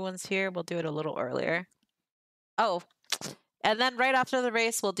if everyone's here, we'll do it a little earlier. Oh, and then right after the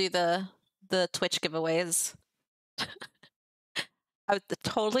race, we'll do the Twitch giveaways.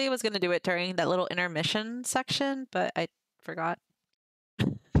 totally was going to do it during that little intermission section, but I forgot.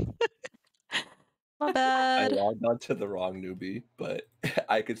 My I bad. logged on to the wrong newbie, but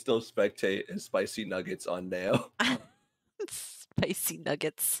I could still spectate as spicy nuggets on Nail. Spicy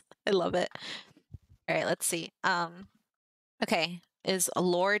nuggets. I love it. All right, let's see. Okay, is a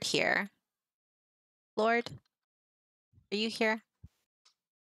Lord here? Lord, are you here?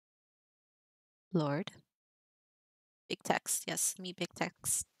 Lord? Big text. Yes, me big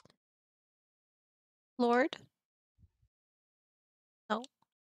text. Lord? No.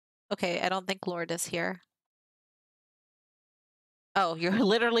 Okay, I don't think Lord is here. Oh, you're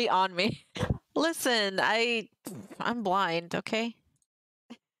literally on me. Listen, I'm blind, okay?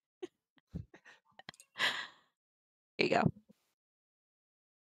 Here you go.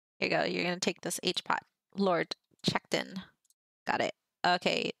 Here you go. You're gonna take this H pot. Lord, checked in. Got it.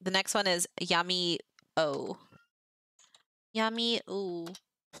 Okay, the next one is Yummy O. Yummy ooh.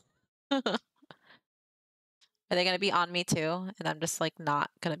 Are they gonna be on me too? And I'm just like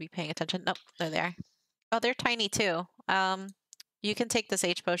not gonna be paying attention. Nope, they're there. Oh, they're tiny too. You can take this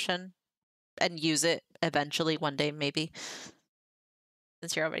H potion and use it eventually one day, maybe.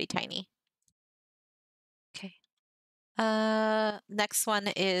 Since you're already tiny. Okay. Next one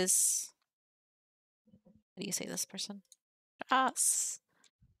is, how do you say this person? Us.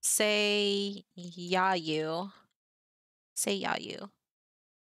 Say Yayu. Say Yayu.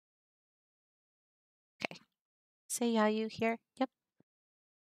 Okay. Say Yayu here. Yep.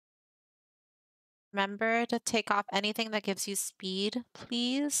 Remember to take off anything that gives you speed,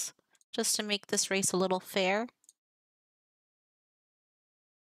 please. Just to make this race a little fair.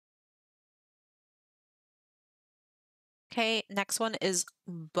 Okay, next one is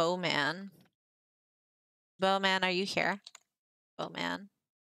Bowman. Bowman, are you here? Bowman.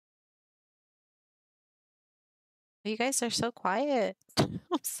 You guys are so quiet. I'm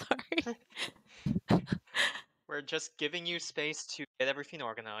sorry. We're just giving you space to get everything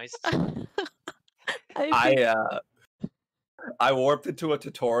organized. I warped into a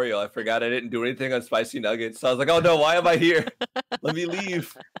tutorial. I forgot I didn't do anything on spicy nuggets. So I was like, oh no, why am I here? Let me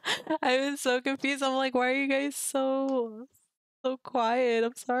leave. I was so confused. I'm like, why are you guys so quiet?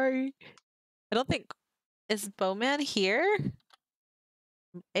 I'm sorry. I don't think, is Bowman here?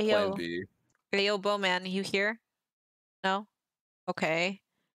 Plan Ayo, B. Ayo, Bowman, you here? No? Okay.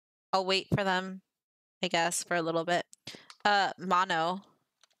 I'll wait for them, I guess, for a little bit. Mono.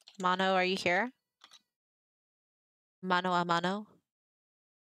 Mono, are you here? Mano a mano?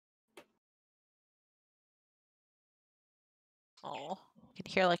 Oh, I can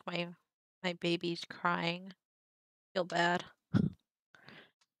hear like my baby's crying. Feel bad.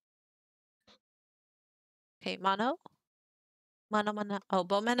 Okay, Mono? Mono. Oh,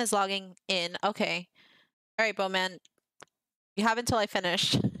 Bowman is logging in. Okay. All right, Bowman. You have until I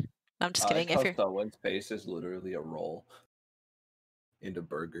finish. No, I'm just I like kidding. If how you're someone's face is literally a roll in a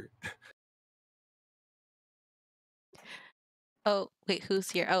burger. Oh, wait, who's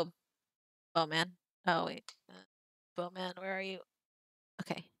here? Oh, Bowman. Oh, wait. Bowman, where are you?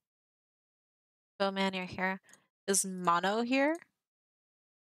 Okay. Bowman, you're here. Is Mono here?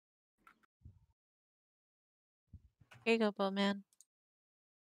 Here you go, Bowman.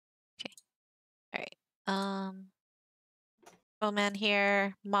 Okay. All right. Bowman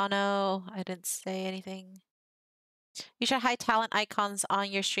here. Mono. I didn't say anything. You should hide talent icons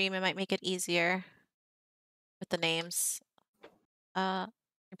on your stream. It might make it easier with the names. You're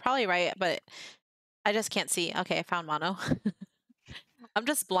probably right, but I just can't see. Okay, I found Mono. I'm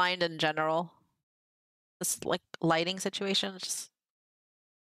just blind in general. This like lighting situation. Just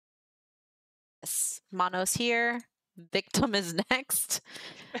yes, Mono's here. Victim is next.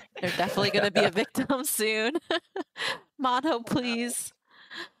 They're definitely gonna be a victim soon. Mono, please.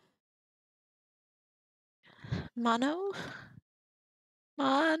 Mono?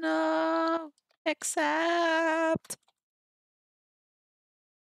 Mono! Accept!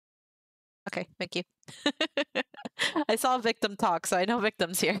 Okay, thank you. I saw victim talk, so I know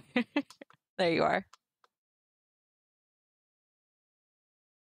victim's here. There you are.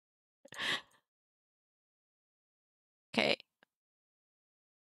 Okay.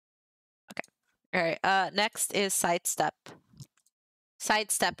 Okay. All right. Next is sidestep.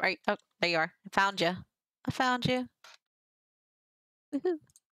 Sidestep. Are you, oh, there you are. I found you. I found you. Woohoo. All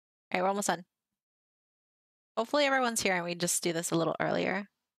right, we're almost done. Hopefully everyone's here and we just do this a little earlier.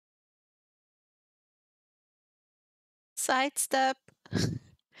 Sidestep.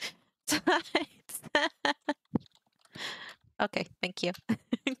 Sidestep. Okay, thank you.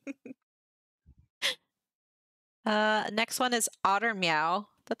 Next one is Otter Meow.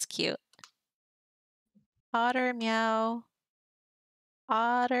 That's cute. Otter Meow.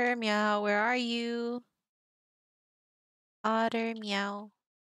 Otter meow, where are you? Otter meow.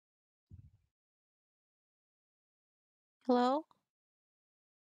 Hello?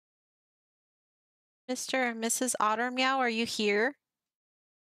 Mr. and Mrs. Otter meow, are you here?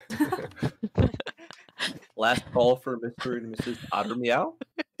 Last call for Mr. and Mrs. Otter Meow.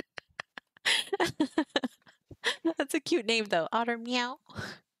 That's a cute name though. Otter meow.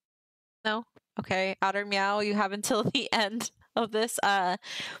 No? Okay. Otter meow, you have until the end of this. I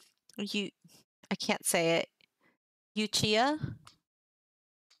can't say it. Yuchia?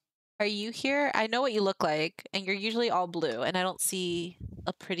 Are you here? I know what you look like, and you're usually all blue, and I don't see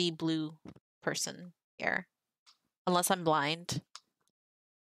a pretty blue person here. Unless I'm blind.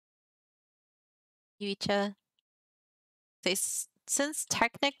 Yuicha? Since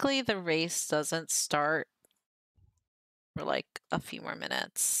technically the race doesn't start for like a few more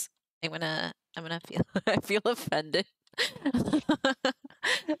minutes, I'm gonna feel I feel offended.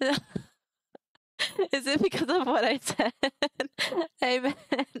 Is it because of what I said? I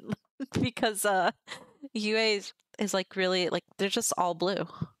meant because UA is like really like they're just all blue.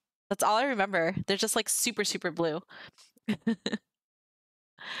 That's all I remember. They're just like super blue.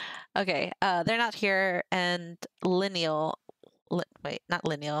 Okay, they're not here, and lineal. Wait, not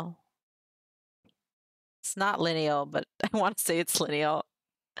lineal. It's not lineal, but I want to say it's lineal.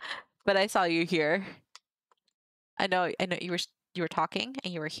 But I saw you here. I know you were talking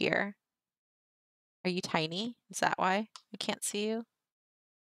and you were here. Are you tiny? Is that why I can't see you?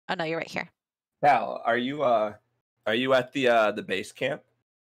 Oh no, you're right here. Cal, are you at the base camp?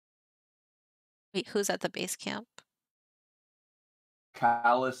 Wait, who's at the base camp?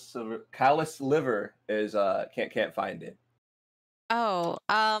 Callus Liver is can't find it. Oh,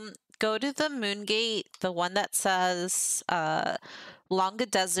 go to the moon gate, the one that says Longa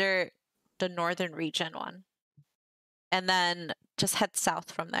Desert, the northern region one. And then just head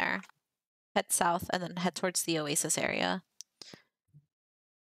south from there. Head south and then head towards the Oasis area.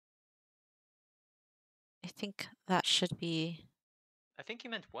 I think that should be... I think you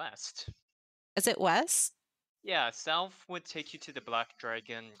meant west. Is it west? Yeah, south would take you to the Black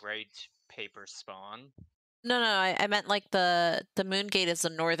Dragon Raid paper spawn. No, I meant like the moon gate is the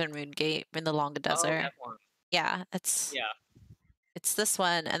northern moon gate in the Longa Oh, Desert. that one. Yeah, it's this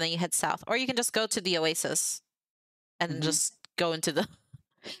one, and then you head south, or you can just go to the Oasis, and just go into the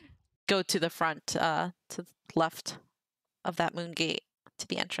to the front, to the left of that moon gate to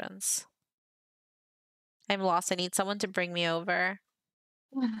the entrance. I'm lost. I need someone to bring me over.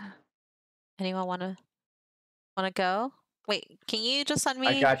 Anyone wanna go? Wait, can you just send me?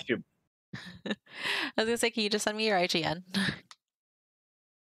 I got you. I was gonna say, can you just send me your IGN?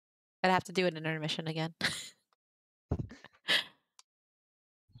 I'd have to do an intermission again.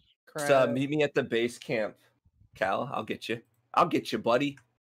 So meet me at the base camp, Cal. I'll get you. I'll get you, buddy.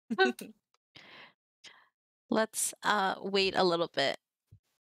 Let's wait a little bit.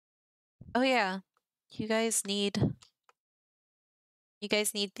 Oh yeah, you guys need the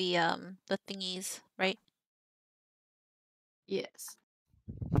thingies, right? Yes.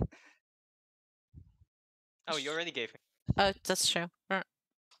 Oh, you already gave me. Oh, that's true.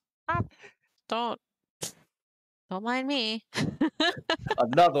 Don't mind me.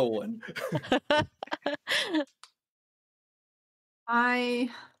 Another one. I'm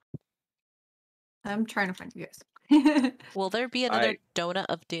trying to find you guys. Will there be another donut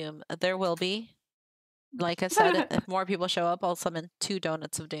of doom? There will be. Like I said, if more people show up, I'll summon 2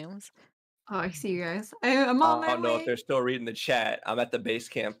 donuts of dooms. Oh, I see you guys. I'm on my way. I don't know if they're still reading the chat. I'm at the base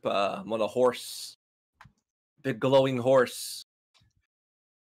camp. I'm on a horse. Big glowing horse.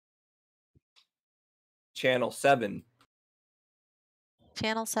 Channel 7.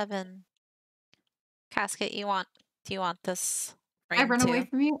 Channel 7. Casket, do you want this I frame run too? away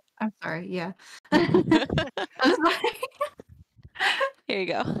from you? I'm sorry, yeah. Here you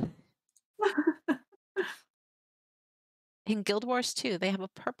go. In Guild Wars 2, they have a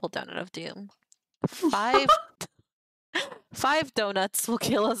purple donut of doom. 5 donuts will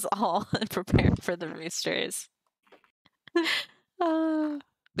kill us all and prepare for the roosters.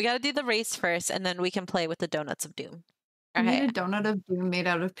 We gotta do the race first, and then we can play with the donuts of doom. I Okay. need a donut of doom made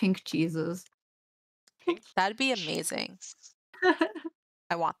out of pink cheeses. That'd be amazing.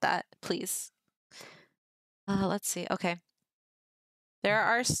 I want that, please. Let's see. Okay. There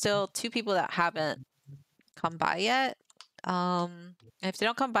are still 2 people that haven't come by yet. If they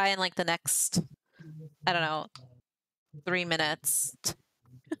don't come by in like the next, I don't know, 3 minutes.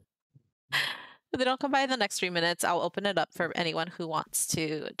 If they don't come by in the next 3 minutes, I'll open it up for anyone who wants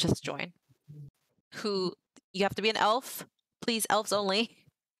to just join. You have to be an elf. Please, elves only.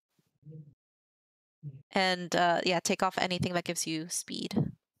 And yeah, take off anything that gives you speed.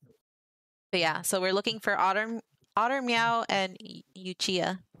 But yeah, so we're looking for Otter Meow and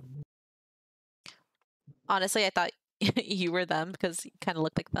Yuchia. Honestly, I thought you were them because you kind of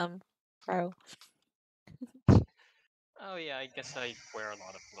look like them, bro. Oh yeah, I guess I wear a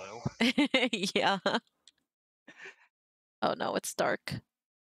lot of blue. Yeah. Oh no, it's dark.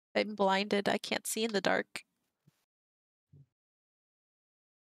 I'm blinded. I can't see in the dark.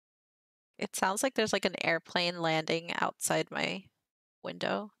 It sounds like there's like an airplane landing outside my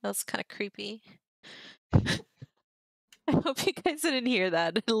window. That's kind of creepy. I hope you guys didn't hear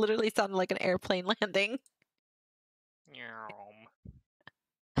that. It literally sounded like an airplane landing. Yum.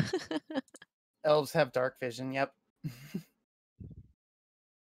 Elves have dark vision. Yep.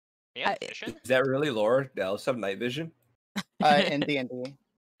 They have vision? Is that really lore? The elves have night vision? In D&D.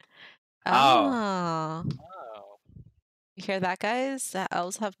 Oh. Oh. You hear that, guys? That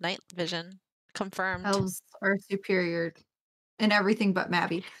elves have night vision. Confirmed. Elves are superior in everything but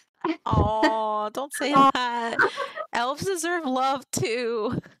Mabby. Oh, don't say that. Elves deserve love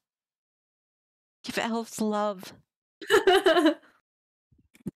too. Give elves love.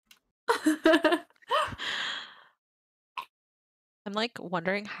 I'm like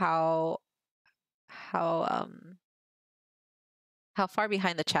wondering how far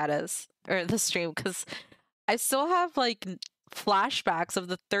behind the chat is or the stream because I still have like flashbacks of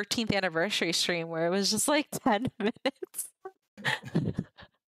the 13th anniversary stream where it was just like 10 minutes.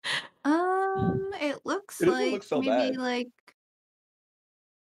 It looks It doesn't like look so maybe bad. like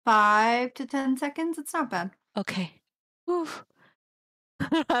 5 to 10 seconds. It's not bad. Okay. Whew.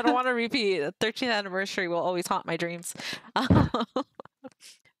 I don't want to repeat. The 13th anniversary will always haunt my dreams.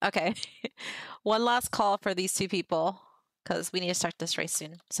 Okay. One last call for these two people because we need to start this race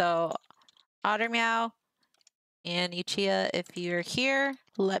soon. So, Otter Meow and Yuchia, if you're here,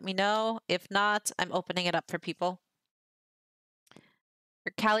 let me know. If not, I'm opening it up for people.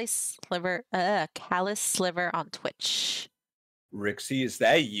 Or Callus Sliver on Twitch. Rixie, is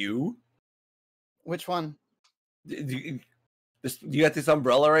that you? Which one? You got this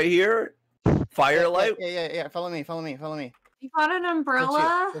umbrella right here? Firelight? Yeah. Follow me. You got an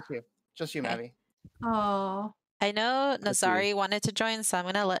umbrella? Just you, Okay. Mabby. Oh. I know That's you. Nazari wanted to join, so I'm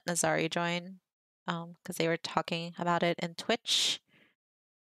gonna let Nazari join. Because they were talking about it in Twitch.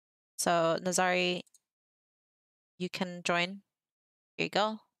 So Nazari, you can join. Here you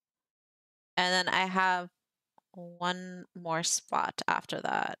go. And then I have one more spot after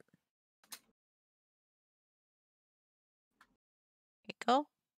that. Here you go.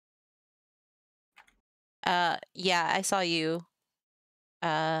 Yeah, I saw you.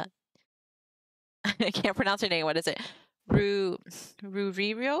 I can't pronounce your name. What is it?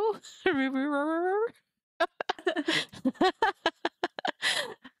 Rurio?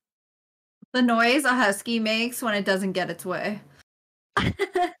 The noise a husky makes when it doesn't get its way.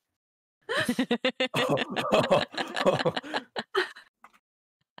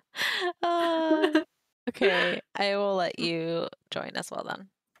 Okay, I will let you join as well then.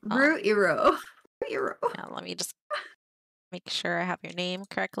 Root-ero. Yeah, let me just make sure I have your name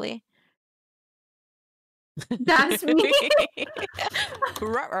correctly. That's me.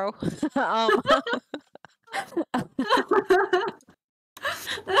 Ruh-roh.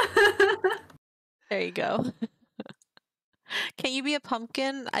 There you go. Can you be a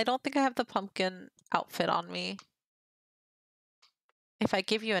pumpkin? I don't think I have the pumpkin outfit on me. If I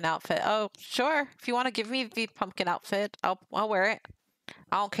give you an outfit, oh sure. If you want to give me the pumpkin outfit, I'll wear it.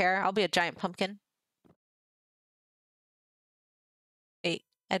 I don't care. I'll be a giant pumpkin. Wait,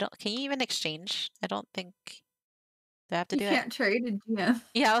 I don't. Can you even exchange? I don't think. Do I have to do You that? can't trade a GM.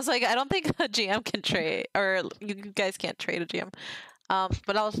 Yeah, I was like, I don't think a GM can trade, or you guys can't trade a GM.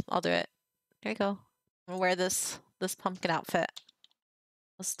 But I'll do it. There you go. I'm gonna wear this pumpkin outfit.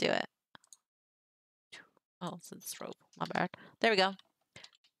 Let's do it. Oh, it's this robe. My bad. There we go.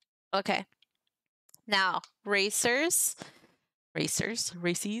 Okay. Now, races.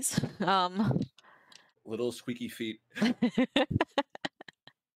 Little squeaky feet.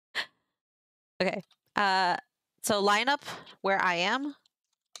 Okay. So line up where I am.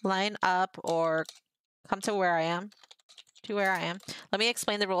 Line up or come to where I am. Let me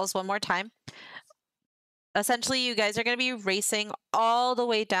explain the rules one more time. Essentially, you guys are going to be racing all the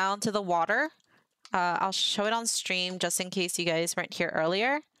way down to the water. I'll show it on stream just in case you guys weren't here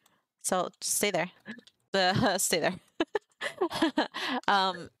earlier. So just stay there. Stay there.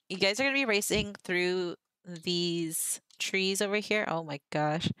 You guys are going to be racing through these trees over here. Oh my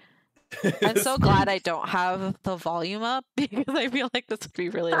gosh. I'm so glad I don't have the volume up because I feel like this would be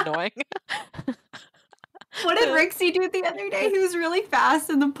really annoying. What did Rixie do the other day? He was really fast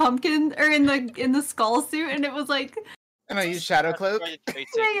in the pumpkin or in the skull suit, and it was like, And I use shadow cloak.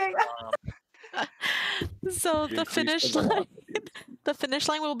 So the Increase finish the line, velocity. the finish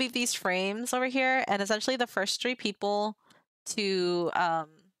line will be these frames over here, and essentially the first 3 people to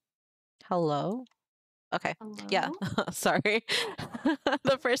hello. Okay. Yeah. hello? Sorry.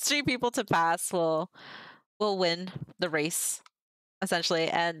 The first 3 people to pass will win the race, essentially.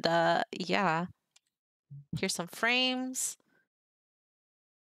 And yeah. Here's some frames.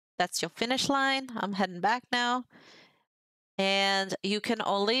 That's your finish line. I'm heading back now. And you can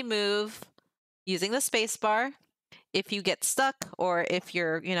only move using the spacebar. If you get stuck or if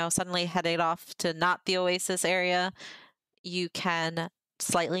you're, suddenly headed off to not the Oasis area, you can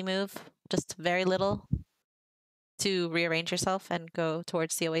slightly move, just very little, to rearrange yourself and go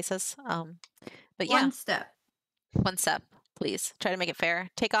towards the Oasis. But yeah, One step. one step, please. Try to make it fair.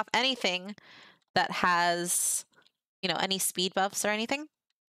 Take off anything that has, any speed buffs or anything.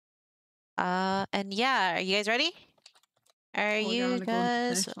 And yeah, are you guys ready? Are Hold you down to go to the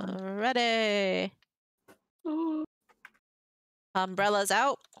guys finish line. ready? Umbrellas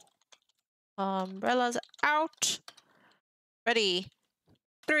out. Umbrellas out. Ready.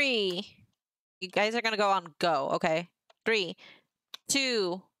 3. You guys are gonna go on go, okay? 3,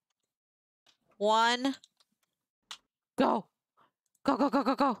 2, 1. Go. Go, go, go,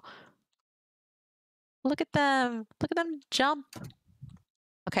 go, go. Look at them. Look at them jump.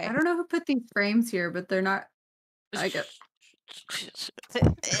 Okay. I don't know who put these frames here, but they're not. I get.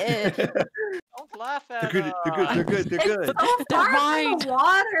 Don't laugh They're at good. They're good. They're good. They're good. So They're far mine. from the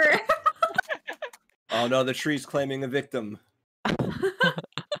water. Oh no, the tree's claiming a victim.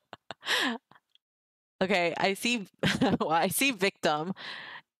 Okay, I see well, I see victim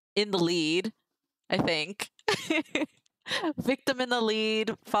in the lead, I think. Victim in the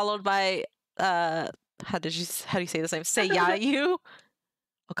lead, followed by how do you say this name? Say yeah you.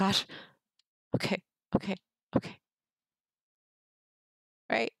 Oh gosh. Okay.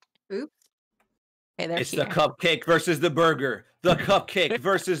 Right. Oops. Okay, they're It's here. the cupcake versus the burger. The cupcake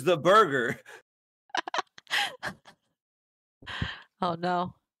versus the burger. Oh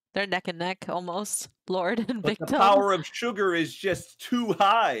no. They're neck and neck almost. Lord and But victim. the power of sugar is just too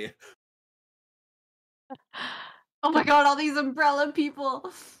high. Oh my god, all these umbrella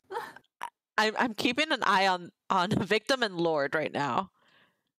people. I'm keeping an eye on victim and Lord right now.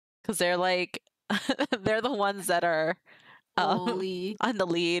 Cause they're like they're the ones that are Holy. on the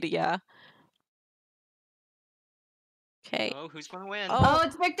lead, yeah. Okay. Oh, who's gonna win? Oh,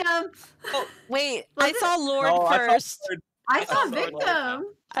 it's victim. Oh, wait, Was I it? saw Lord No, I saw first. Lord. I saw Lord victim. now.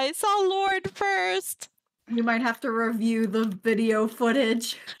 I saw Lord first. You might have to review the video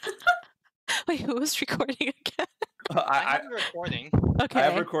footage. Wait, who was recording again? I I have a recording. Okay. I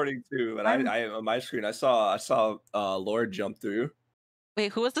have recording too, but I'm- I on my screen I saw Lord jump through.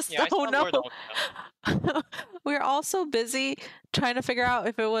 Wait, who was the Yeah, I oh saw no. Lord also. We're all so busy trying to figure out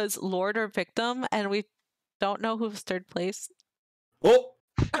if it was Lord or victim, and we don't know who's third place. Oh,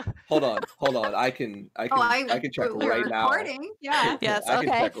 hold on. I can I can check we're right now. recording. Yeah. Yes, I can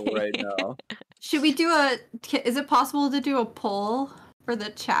okay. check right now. Should we do is it possible to do a poll for the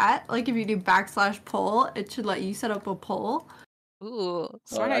chat? Like if you do /poll, it should let you set up a poll. Ooh,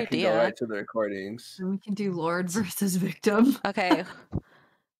 smart I can go idea. right to the recordings. And we can do Lord versus victim. Okay. All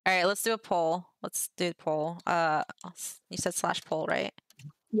right, let's do a poll. Let's do a poll. You said /poll, right? Do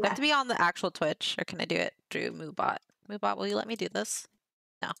I Yeah. have to be on the actual Twitch, or can I do it through Moobot? Moobot, will you let me do this?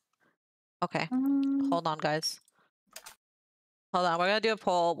 No. Okay. Hold on, guys. Hold on. We're gonna do a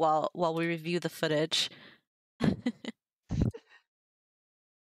poll while we review the footage.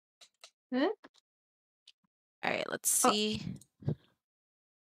 Eh? All right. Let's Oh. see.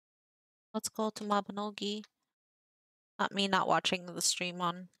 Let's go to Mabinogi. Not me not watching the stream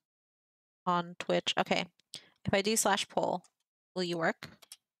on Twitch. Okay. If I do /poll, will you work?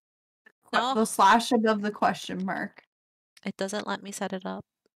 No, The slash above the question mark. it doesn't let me set it up.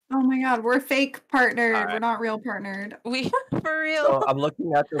 Oh my god, we're fake partnered. Alright. We're not real partnered. We for real. So I'm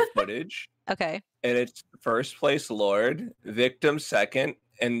looking at the footage, Okay. and it's first place Lord, victim second,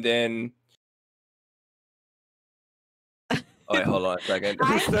 and then. Oh wait, hold on a second. I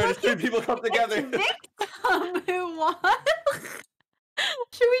Who's third? think Three people come together. It's victim who won.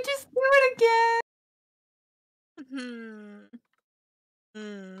 Should we just do it again?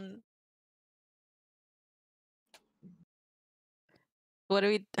 What do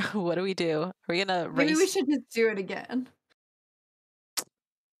we do? Are we gonna race? Maybe we should just do it again.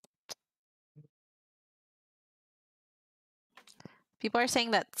 People are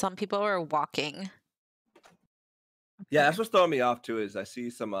saying that some people are walking. Yeah, that's what's throwing me off too. Is I see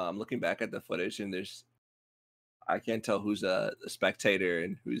some. I'm looking back at the footage, and there's I can't tell who's a spectator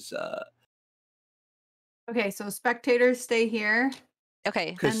and who's Okay, so spectators stay here.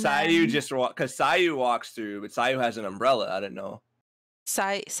 Okay. because And Sayu then- because Sayu walks through, but Sayu has an umbrella. I don't know.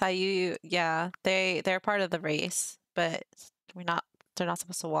 Sayu, yeah, they're part of the race, but they're not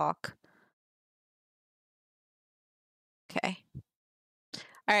supposed to walk. Okay.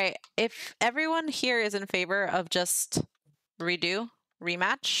 All right. If everyone here is in favor of just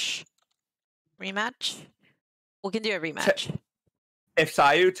rematch, we can do a rematch. If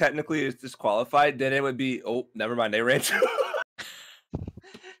Sayu technically is disqualified, then it would be never mind. They ran too.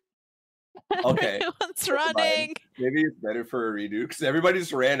 Okay. Everyone's Never mind. running. Maybe it's better for a redo because everybody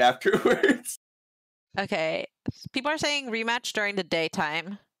just ran afterwards. Okay. People are saying rematch during the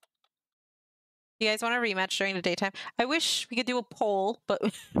daytime. You guys want a rematch during the daytime? I wish we could do a poll, but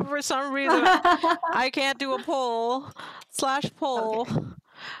for some reason I can't do a poll / poll. Okay.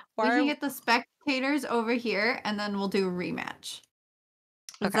 We can get the spectators over here, and then we'll do a rematch.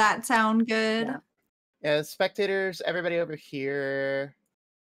 Does Okay. that sound good? Yeah, spectators, everybody over here.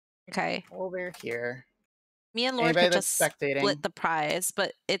 Okay. Over here. Me and Lord Anybody could that's just spectating. split the prize,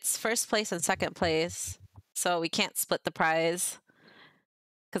 but it's first place and second place, so we can't split the prize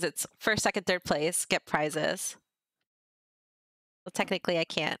because it's first, second, third place get prizes. Well, technically, I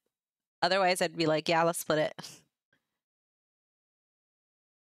can't. Otherwise, I'd be like, yeah, let's split it.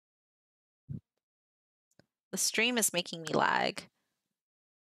 The stream is making me lag.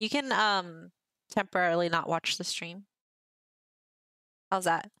 You can temporarily not watch the stream. How's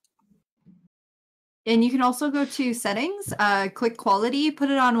that? And you can also go to settings, click quality,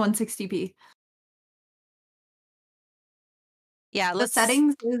 put it on 160p. Yeah, The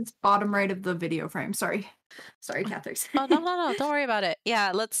settings is bottom right of the video frame. Sorry, Katherz. Oh no! Don't worry about it.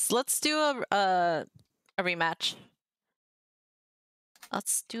 Yeah, let's do a rematch.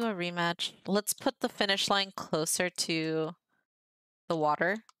 Let's do a rematch. Let's put the finish line closer to the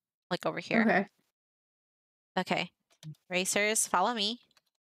water, like over here. Okay. Okay. Racers, follow me.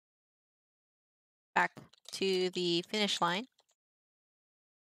 Back to the finish line.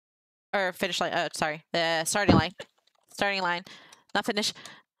 Or finish line. Oh, sorry. The starting line. Starting line. Not finish.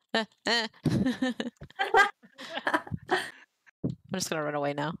 I'm just gonna run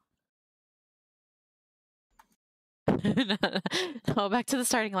away now. No, back to the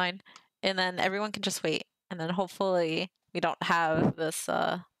starting line. And then everyone can just wait. And then hopefully we don't have this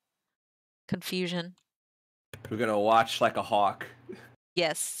confusion. We're gonna watch like a hawk.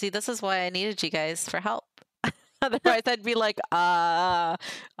 Yes. See, this is why I needed you guys for help. Otherwise I'd be like, I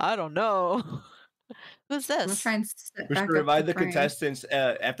don't know. Who's I'm gonna this? try and set We back should up remind the frame. contestants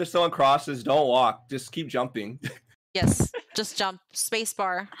after someone crosses, don't walk. Just keep jumping. Yes. Just jump. Space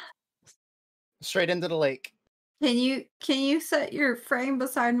bar. Straight into the lake. Can you set your frame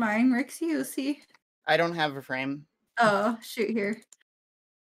beside mine, Rixie? You see? I don't have a frame. Oh, shoot here.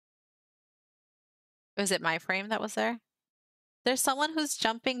 Was it my frame that was there? There's someone who's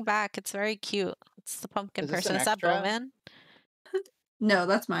jumping back. It's very cute. It's the pumpkin Is this person. an Is that extra? Bowman? No,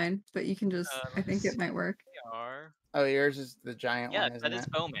 that's mine, but you can just, I think let's it might work. They are. Oh, yours is the giant Yeah, one, isn't that is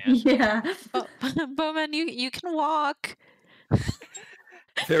it? Bowman. Yeah. Oh, Bowman, you can walk.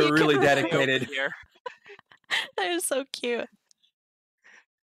 They're You really can Stay over dedicated. here. That is so cute.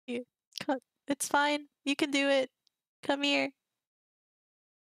 It's fine. You can do it. Come here.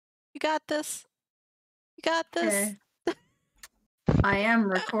 You got this. You got this. Okay. I am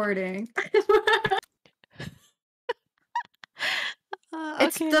recording.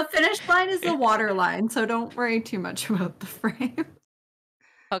 It's Okay. the finish line is the water line, so don't worry too much about the frame.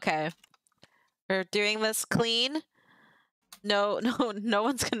 Okay. We're doing this clean. No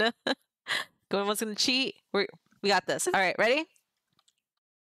one's gonna no one's gonna cheat. We got this. All right, ready?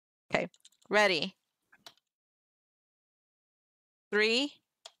 Okay. Ready. 3,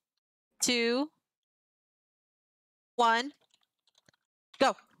 2, 1. Go.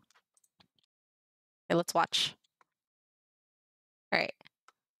 Okay, let's watch. All right.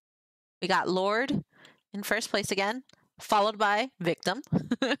 We got Lord in first place again, followed by Victim.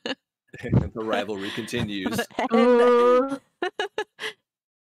 The rivalry continues. Ooh.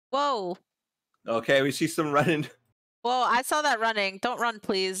 Whoa. Okay, we see some running. Whoa, I saw that running. Don't run,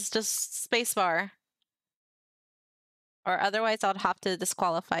 please. Just spacebar. Or otherwise I'll have to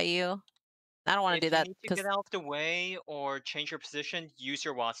disqualify you. I don't want to If do you that need to because get out of the way or change your position, use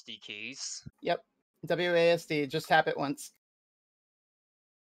your WASD keys. Yep. WASD. Just tap it once.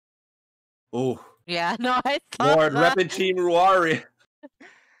 Oh, yeah, no, I thought Lord, that. repping Team Ruari.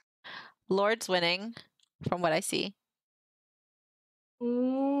 Lord's winning from what I see.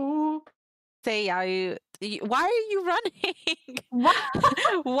 Ooh. say why are you running? What?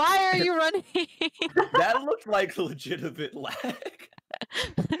 Why are you running? That looked like legitimate lag.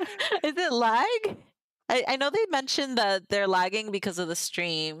 Is it lag? I know they mentioned that they're lagging because of the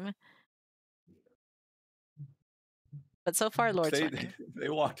stream. But so far, Lord's winning. They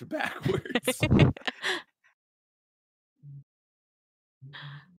walked backwards.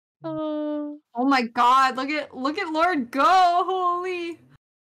 Oh. Oh my god, look at Lord go. Holy.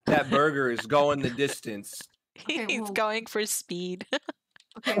 That burger is going the distance. Okay, He's well- going for speed.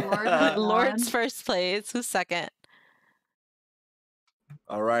 Okay, Lord has Lord's won. first place. Who's second?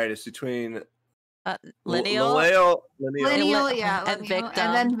 All right, it's between Lineal. Lineal, yeah, and lineal, victim.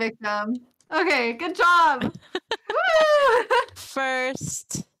 and then victim. Okay, good job. Woo!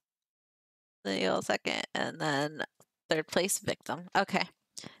 First, Lineal second, and then third place victim. Okay.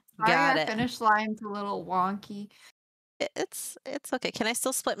 Sorry, Got our it. finish line's a little wonky. It's okay. Can I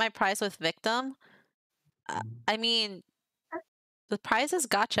still split my prize with victim? I mean, the prize is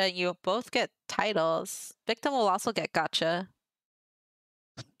gotcha, and you both get titles. Victim will also get gotcha.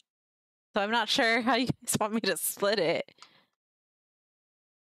 So I'm not sure how you guys want me to split it.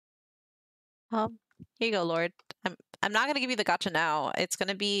 Here you go, Lord. I'm not gonna give you the gotcha now. It's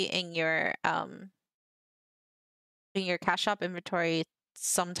gonna be in your cash shop inventory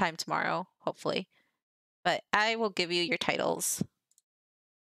sometime tomorrow, hopefully. But I will give you your titles.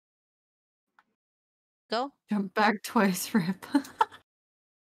 Go. Jump back twice, rip.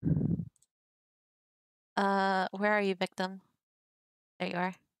 Where are you, victim? There you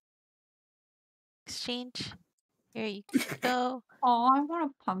are. Exchange. Here you go. Oh, I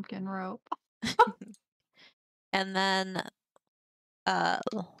want a pumpkin rope. And then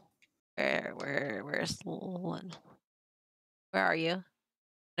where's Lynn? Where are you?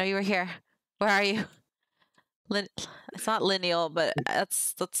 No, you were here. Where are you? It's not lineal, but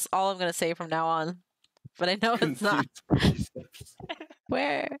that's all I'm gonna say from now on. But I know it's not.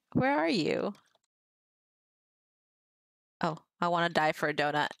 Where are you? Oh, I want to die for a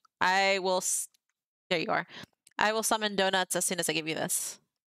donut. I will. There you are. I will summon donuts as soon as I give you this.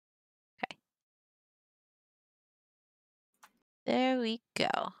 Okay. There we go.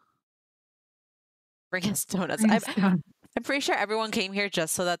 Bring us donuts. I'm pretty sure everyone came here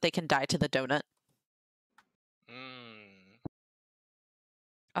just so that they can die to the donut.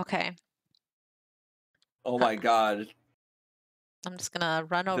 Okay. Oh my god. I'm just gonna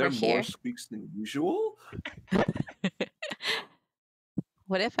run over There are here. more squeaks than usual?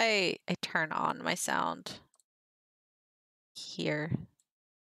 What if I turn on my sound? Hear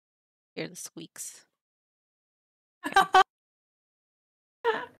the squeaks.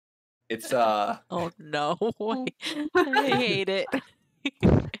 It's Oh no. I hate it.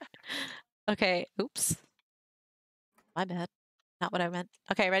 Okay, oops. My bad. Not what I meant.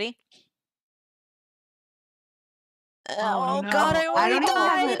 Okay, ready? Oh no. god, I already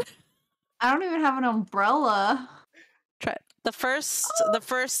died. I don't even have an umbrella. Try the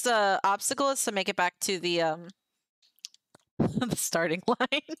first obstacle is to make it back to the the starting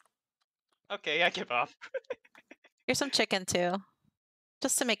line. Okay, I give up. Here's some chicken too.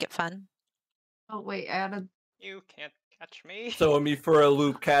 Just to make it fun. Oh wait, I had a. You can't catch me. throwing me for a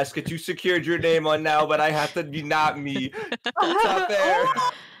loop, Casket. You secured your name on now, but I have to be not me. It's not fair.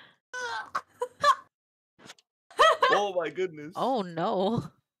 Oh my goodness. Oh no.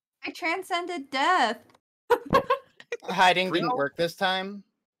 I transcended death. Hiding Free- didn't work this time.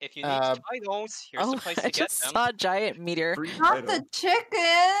 If you need titles, here's Oh, the place I to get just them. saw a giant meteor. Free Not title. the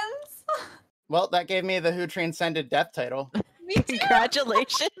chickens. Well, that gave me the Who Transcended Death title. Me too.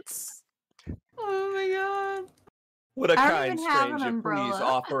 Congratulations. Oh my god. What a I don't kind even have an stranger. Please umbrella.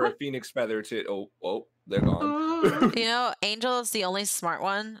 offer a phoenix feather to. Oh, they're gone. Ooh. You know, Angel is the only smart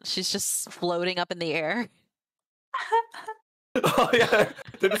one. She's just floating up in the air. Oh yeah,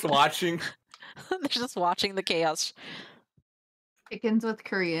 they're just watching. They're just watching the chaos. Chickens with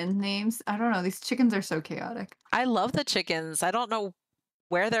Korean names. I don't know. These chickens are so chaotic. I love the chickens. I don't know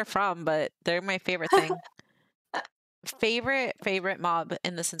where they're from, but they're my favorite thing. favorite mob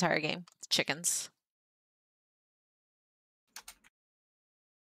in this entire game. Chickens.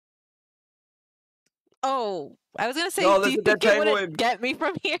 Oh, I was gonna say, No, do that's you a dead think it penguin. wouldn't get me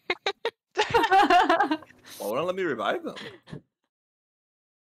from here? Well, don't let me revive them.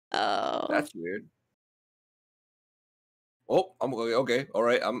 Oh, That's weird. Oh, I'm okay. All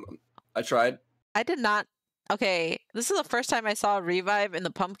right, I tried. I did not. Okay, this is the first time I saw a revive in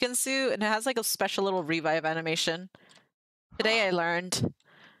the pumpkin suit, and it has like a special little revive animation. Today I learned.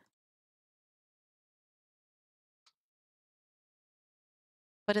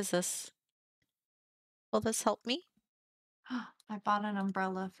 What is this? Will this help me? I bought an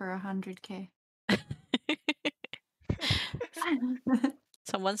umbrella for 100K.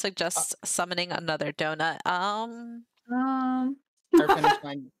 Someone suggests summoning another donut. Our finish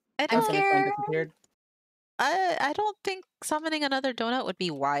line. I I'm don't, Finish line scared. disappeared. I don't think summoning another donut would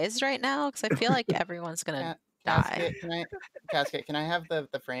be wise right now because I feel like everyone's gonna die. Casket, can I have the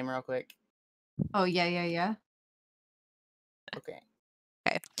frame real quick? Oh yeah. Okay.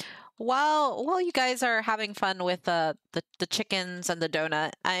 While you guys are having fun with the chickens and the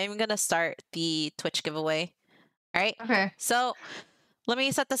donut, I'm gonna start the Twitch giveaway. All right. Okay. So let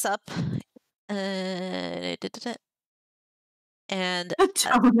me set this up. And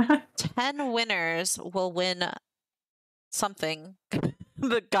Donut. 10 winners will win something.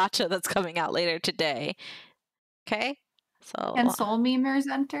 The gacha that's coming out later today. Okay. So Can soul memers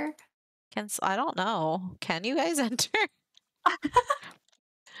enter? I don't know. Can you guys enter?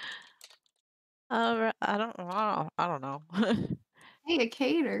 I don't know. Hey, a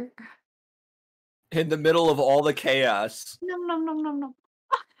cater. In the middle of all the chaos. No.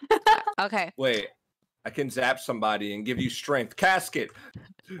 Okay. Wait, I can zap somebody and give you strength. Casket,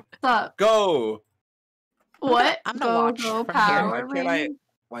 What's up? go. What? I'm gonna watch Go from Power here.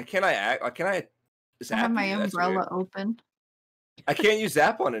 Why can't I act? Why can't I zap I have my you? That's umbrella weird. open. I can't use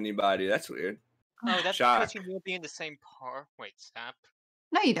zap on anybody. That's weird. Oh, that's Shock. because you will be in the same par. Wait, Snap.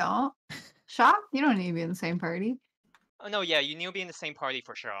 No, you don't. Shock? You don't need to be in the same party. Oh no, yeah, you need to be in the same party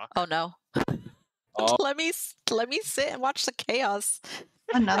for sure. Oh no. Oh. let me sit and watch the chaos.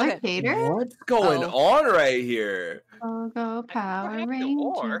 Another Okay. cater? What's going on right here? Go Power either Ranger.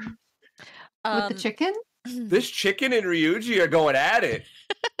 or. With the chicken? This chicken and Ryuji are going at it.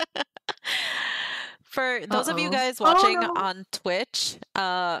 For those of you Uh-oh. guys Oh, watching no. on Twitch,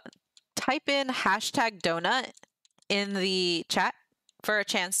 type in #donut in the chat for a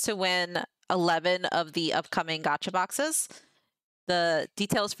chance to win 11 of the upcoming gacha boxes. The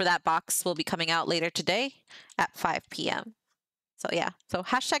details for that box will be coming out later today at 5 p.m. So yeah, so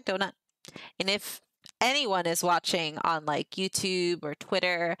 #donut. And if anyone is watching on like YouTube or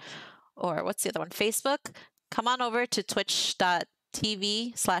Twitter or what's the other one, Facebook, come on over to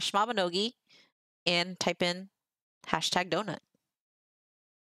twitch.tv/Mabinogi and type in #donut.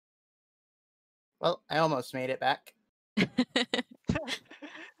 Well, I almost made it back.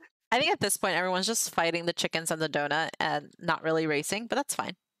 I think at this point everyone's just fighting the chickens and the donut and not really racing, but that's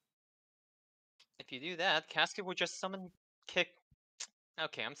fine. If you do that, Casket will just summon kick.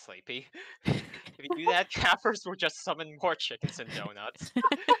 Okay, I'm sleepy. If you do that, Katherz will just summon more chickens and donuts.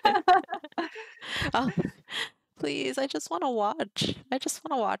 Oh, please, I just want to watch.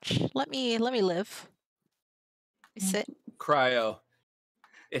 Let me live. Let me sit. Cryo,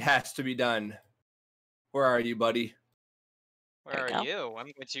 it has to be done. Where are you, buddy? Where There we are go. you? I'm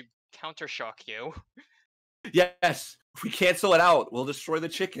going to counter shock you. Yes, if we cancel it out, we'll destroy the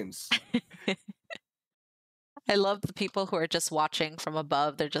chickens. I love the people who are just watching from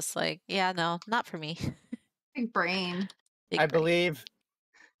above. They're just like, yeah, no, not for me. Big brain. Big I brain. believe.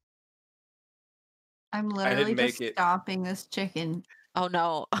 I'm literally make just it. stopping this chicken. Oh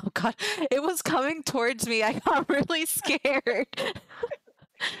no. Oh god. It was coming towards me. I got really scared.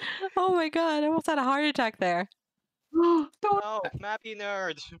 Oh my god. I almost had a heart attack there. Don't. Oh, Mappy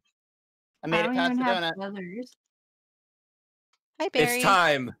nerd. I made it don't past even the have donut. feathers. Hi, Barry. It's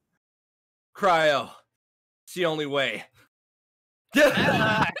time. Cryo. It's the only way.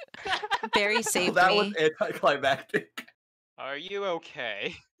 Yeah. Barry saved That me. was anticlimactic. Are you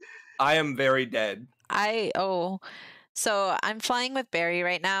okay? I am very dead. So I'm flying with Barry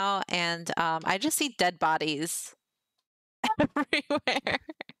right now, and I just see dead bodies everywhere.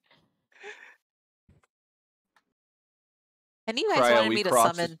 And you guys Cryo, wanted we me to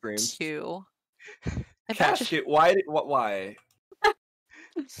crossed the summon streams. 2. Casket, why?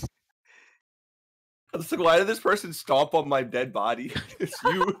 It's like, why did this person stomp on my dead body? It's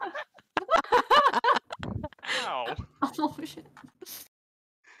you. Ow. Oh shit.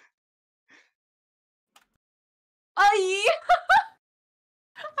 Ay!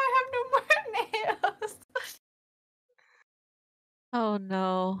 I have no more nails. Oh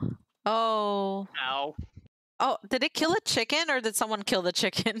no. Oh. Ow. Oh, did it kill a chicken or did someone kill the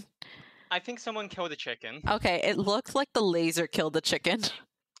chicken? I think someone killed a chicken. Okay, it looked like the laser killed the chicken.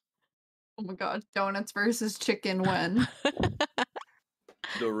 Oh my god, donuts versus chicken when?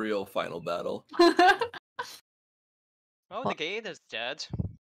 The real final battle. Oh, the gate is dead.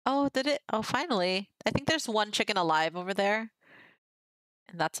 Oh, did it? Oh, finally. I think there's one chicken alive over there.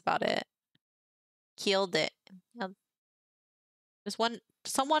 And that's about it. Killed it. Yep. There's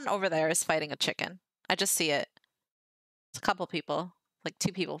someone over there is fighting a chicken. I just see it. It's a couple people, like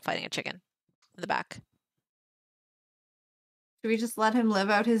 2 people fighting a chicken in the back. Should we just let him live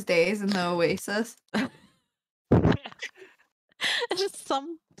out his days in the Oasis? Just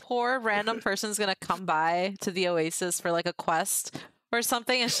some poor random person's gonna come by to the Oasis for like a quest or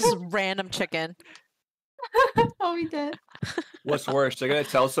something. It's just random chicken. Oh, we did. What's worse, they're gonna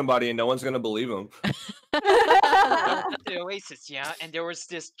tell somebody and no one's gonna believe them. I was at the Oasis, yeah, and there was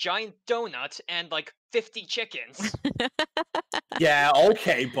this giant donut and like 50 chickens. Yeah,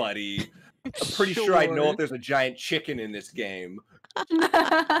 okay, buddy. I'm pretty sure I know if there's a giant chicken in this game.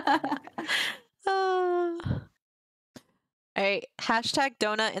 All right, hashtag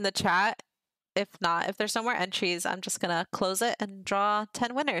donut in the chat. If not, if there's no more entries, I'm just gonna close it and draw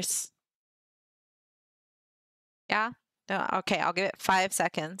 10 winners. Yeah? No, okay, I'll give it 5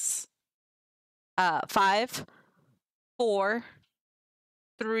 seconds. 5, 4,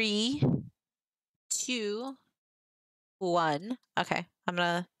 3, 2, 1. Okay, I'm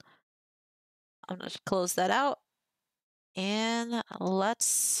gonna close that out. And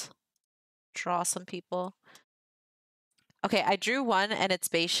let's draw some people. Okay, I drew one and it's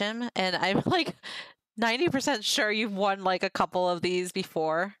Basham, and I'm like 90% sure you've won like a couple of these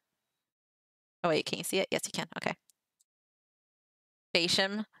before. Oh wait, can you see it? Yes, you can. Okay.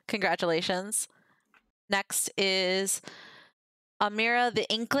 Basham, congratulations. Next is Amira the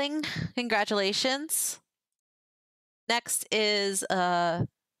Inkling, congratulations. Next is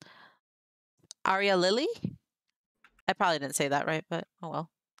Aria Lily. I probably didn't say that right, but oh well.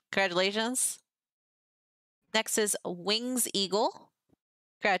 Congratulations. Next is Wings Eagle.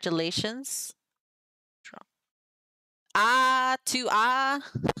 Congratulations. To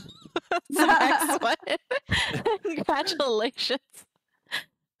the next one. Congratulations.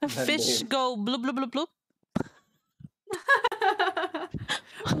 Fish go bloop bloop bloop bloop.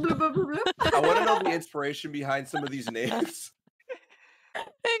 Bloop, bloop, bloop, bloop. I want to know the inspiration behind some of these names.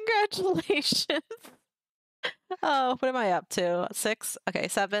 Congratulations. Oh, what am I up to? 6? Okay,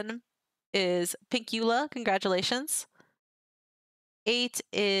 7 is Pinkula. Congratulations. 8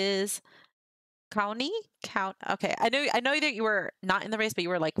 is County. Okay, I know that you were not in the race, but you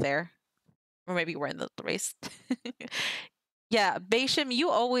were like there, or maybe you were in the race. Yeah, Basham, you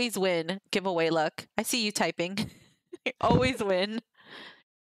always win giveaway luck. I see you typing. You always win.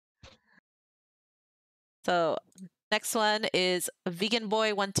 So next one is Vegan Boy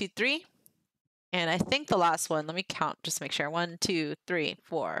 123. And I think the last one, let me count, just to make sure. 1, 2, 3,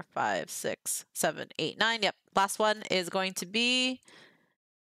 4, 5, 6, 7, 8, 9. Yep. Last one is going to be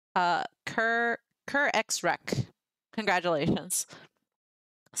Kerr X Rec. Congratulations.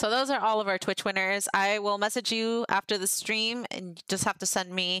 So those are all of our Twitch winners. I will message you after the stream, and you just have to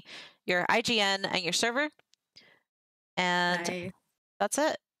send me your IGN and your server. And Nice. that's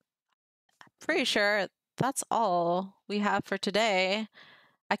it. Pretty sure that's all we have for today.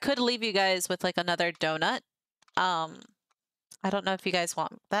 I could leave you guys with like another donut. I don't know if you guys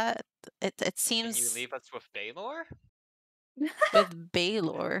want that. It seems. Can you leave us with Baylor? With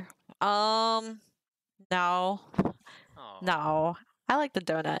Baylor. No. Oh. No. I like the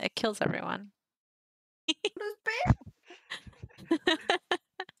donut. It kills everyone.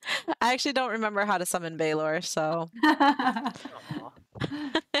 I actually don't remember how to summon Baylor, so. Aw.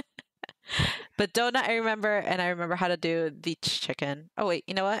 But donut I remember, and I remember how to do the chicken. Oh wait,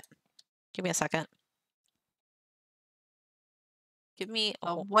 you know what? Give me a second. Give me.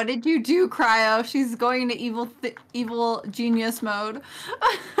 Oh, what did you do, Cryo? She's going to evil genius mode.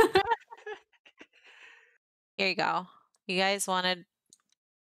 Here you go. You guys wanted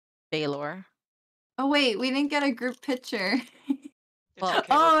Baylor. Oh wait, we didn't get a group picture. It's Well, okay,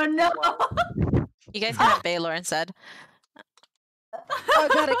 Oh let's no! move on. You guys can have Baylor instead. Oh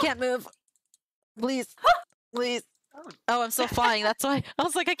god, I can't move. Please. Please. Oh, I'm still flying. That's why. I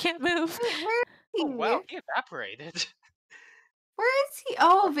was like, I can't move. Wait, where is he? Oh, wow, he evaporated. Where is he?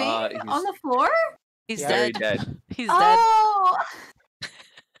 Oh, Vane on he's- the floor? He's Very dead. dead. He's dead. Oh! I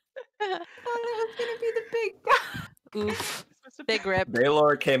thought it was gonna be the big guy. Oof. This was a Big rip.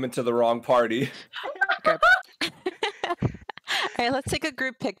 Baylor came into the wrong party. Alright, let's take a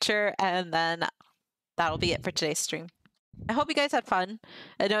group picture and then that'll be it for today's stream. I hope you guys had fun.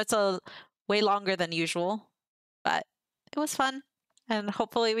 I know it's a way longer than usual, but it was fun. And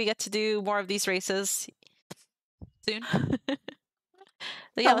hopefully we get to do more of these races soon.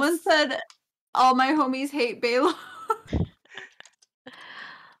 But yeah, Someone said all my homies hate Baylor. let's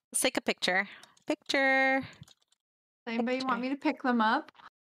take a picture. Picture. Does anybody want me to pick them up?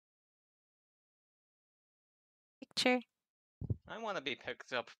 Picture. I want to be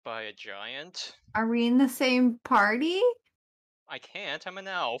picked up by a giant. Are we in the same party? I can't, I'm an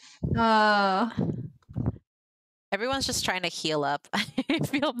elf. Everyone's just trying to heal up. I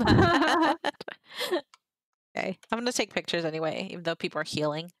feel bad. Okay, I'm gonna take pictures anyway, even though people are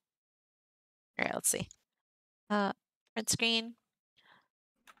healing. All right, let's see. Print screen.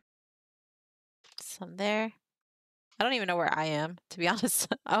 Some there. I don't even know where I am, to be honest.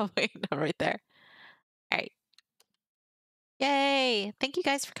 Oh wait, I'm right there. All right. Yay! Thank you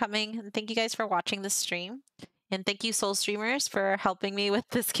guys for coming, and thank you guys for watching this stream. And thank you, Soul Streamers, for helping me with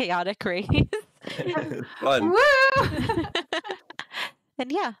this chaotic race. Fun. Woo!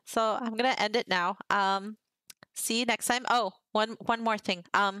 And yeah, so I'm gonna end it now. See you next time. Oh, one more thing.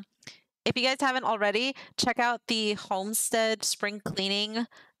 If you guys haven't already, check out the Homestead Spring Cleaning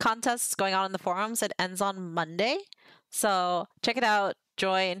contest going on in the forums. It ends on Monday, so check it out.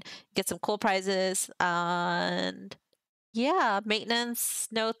 Join, get some cool prizes, and yeah, maintenance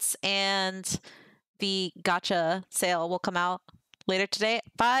notes and the gotcha sale will come out later today at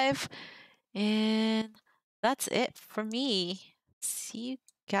 5. And that's it for me. See you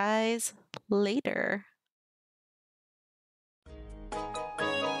guys later.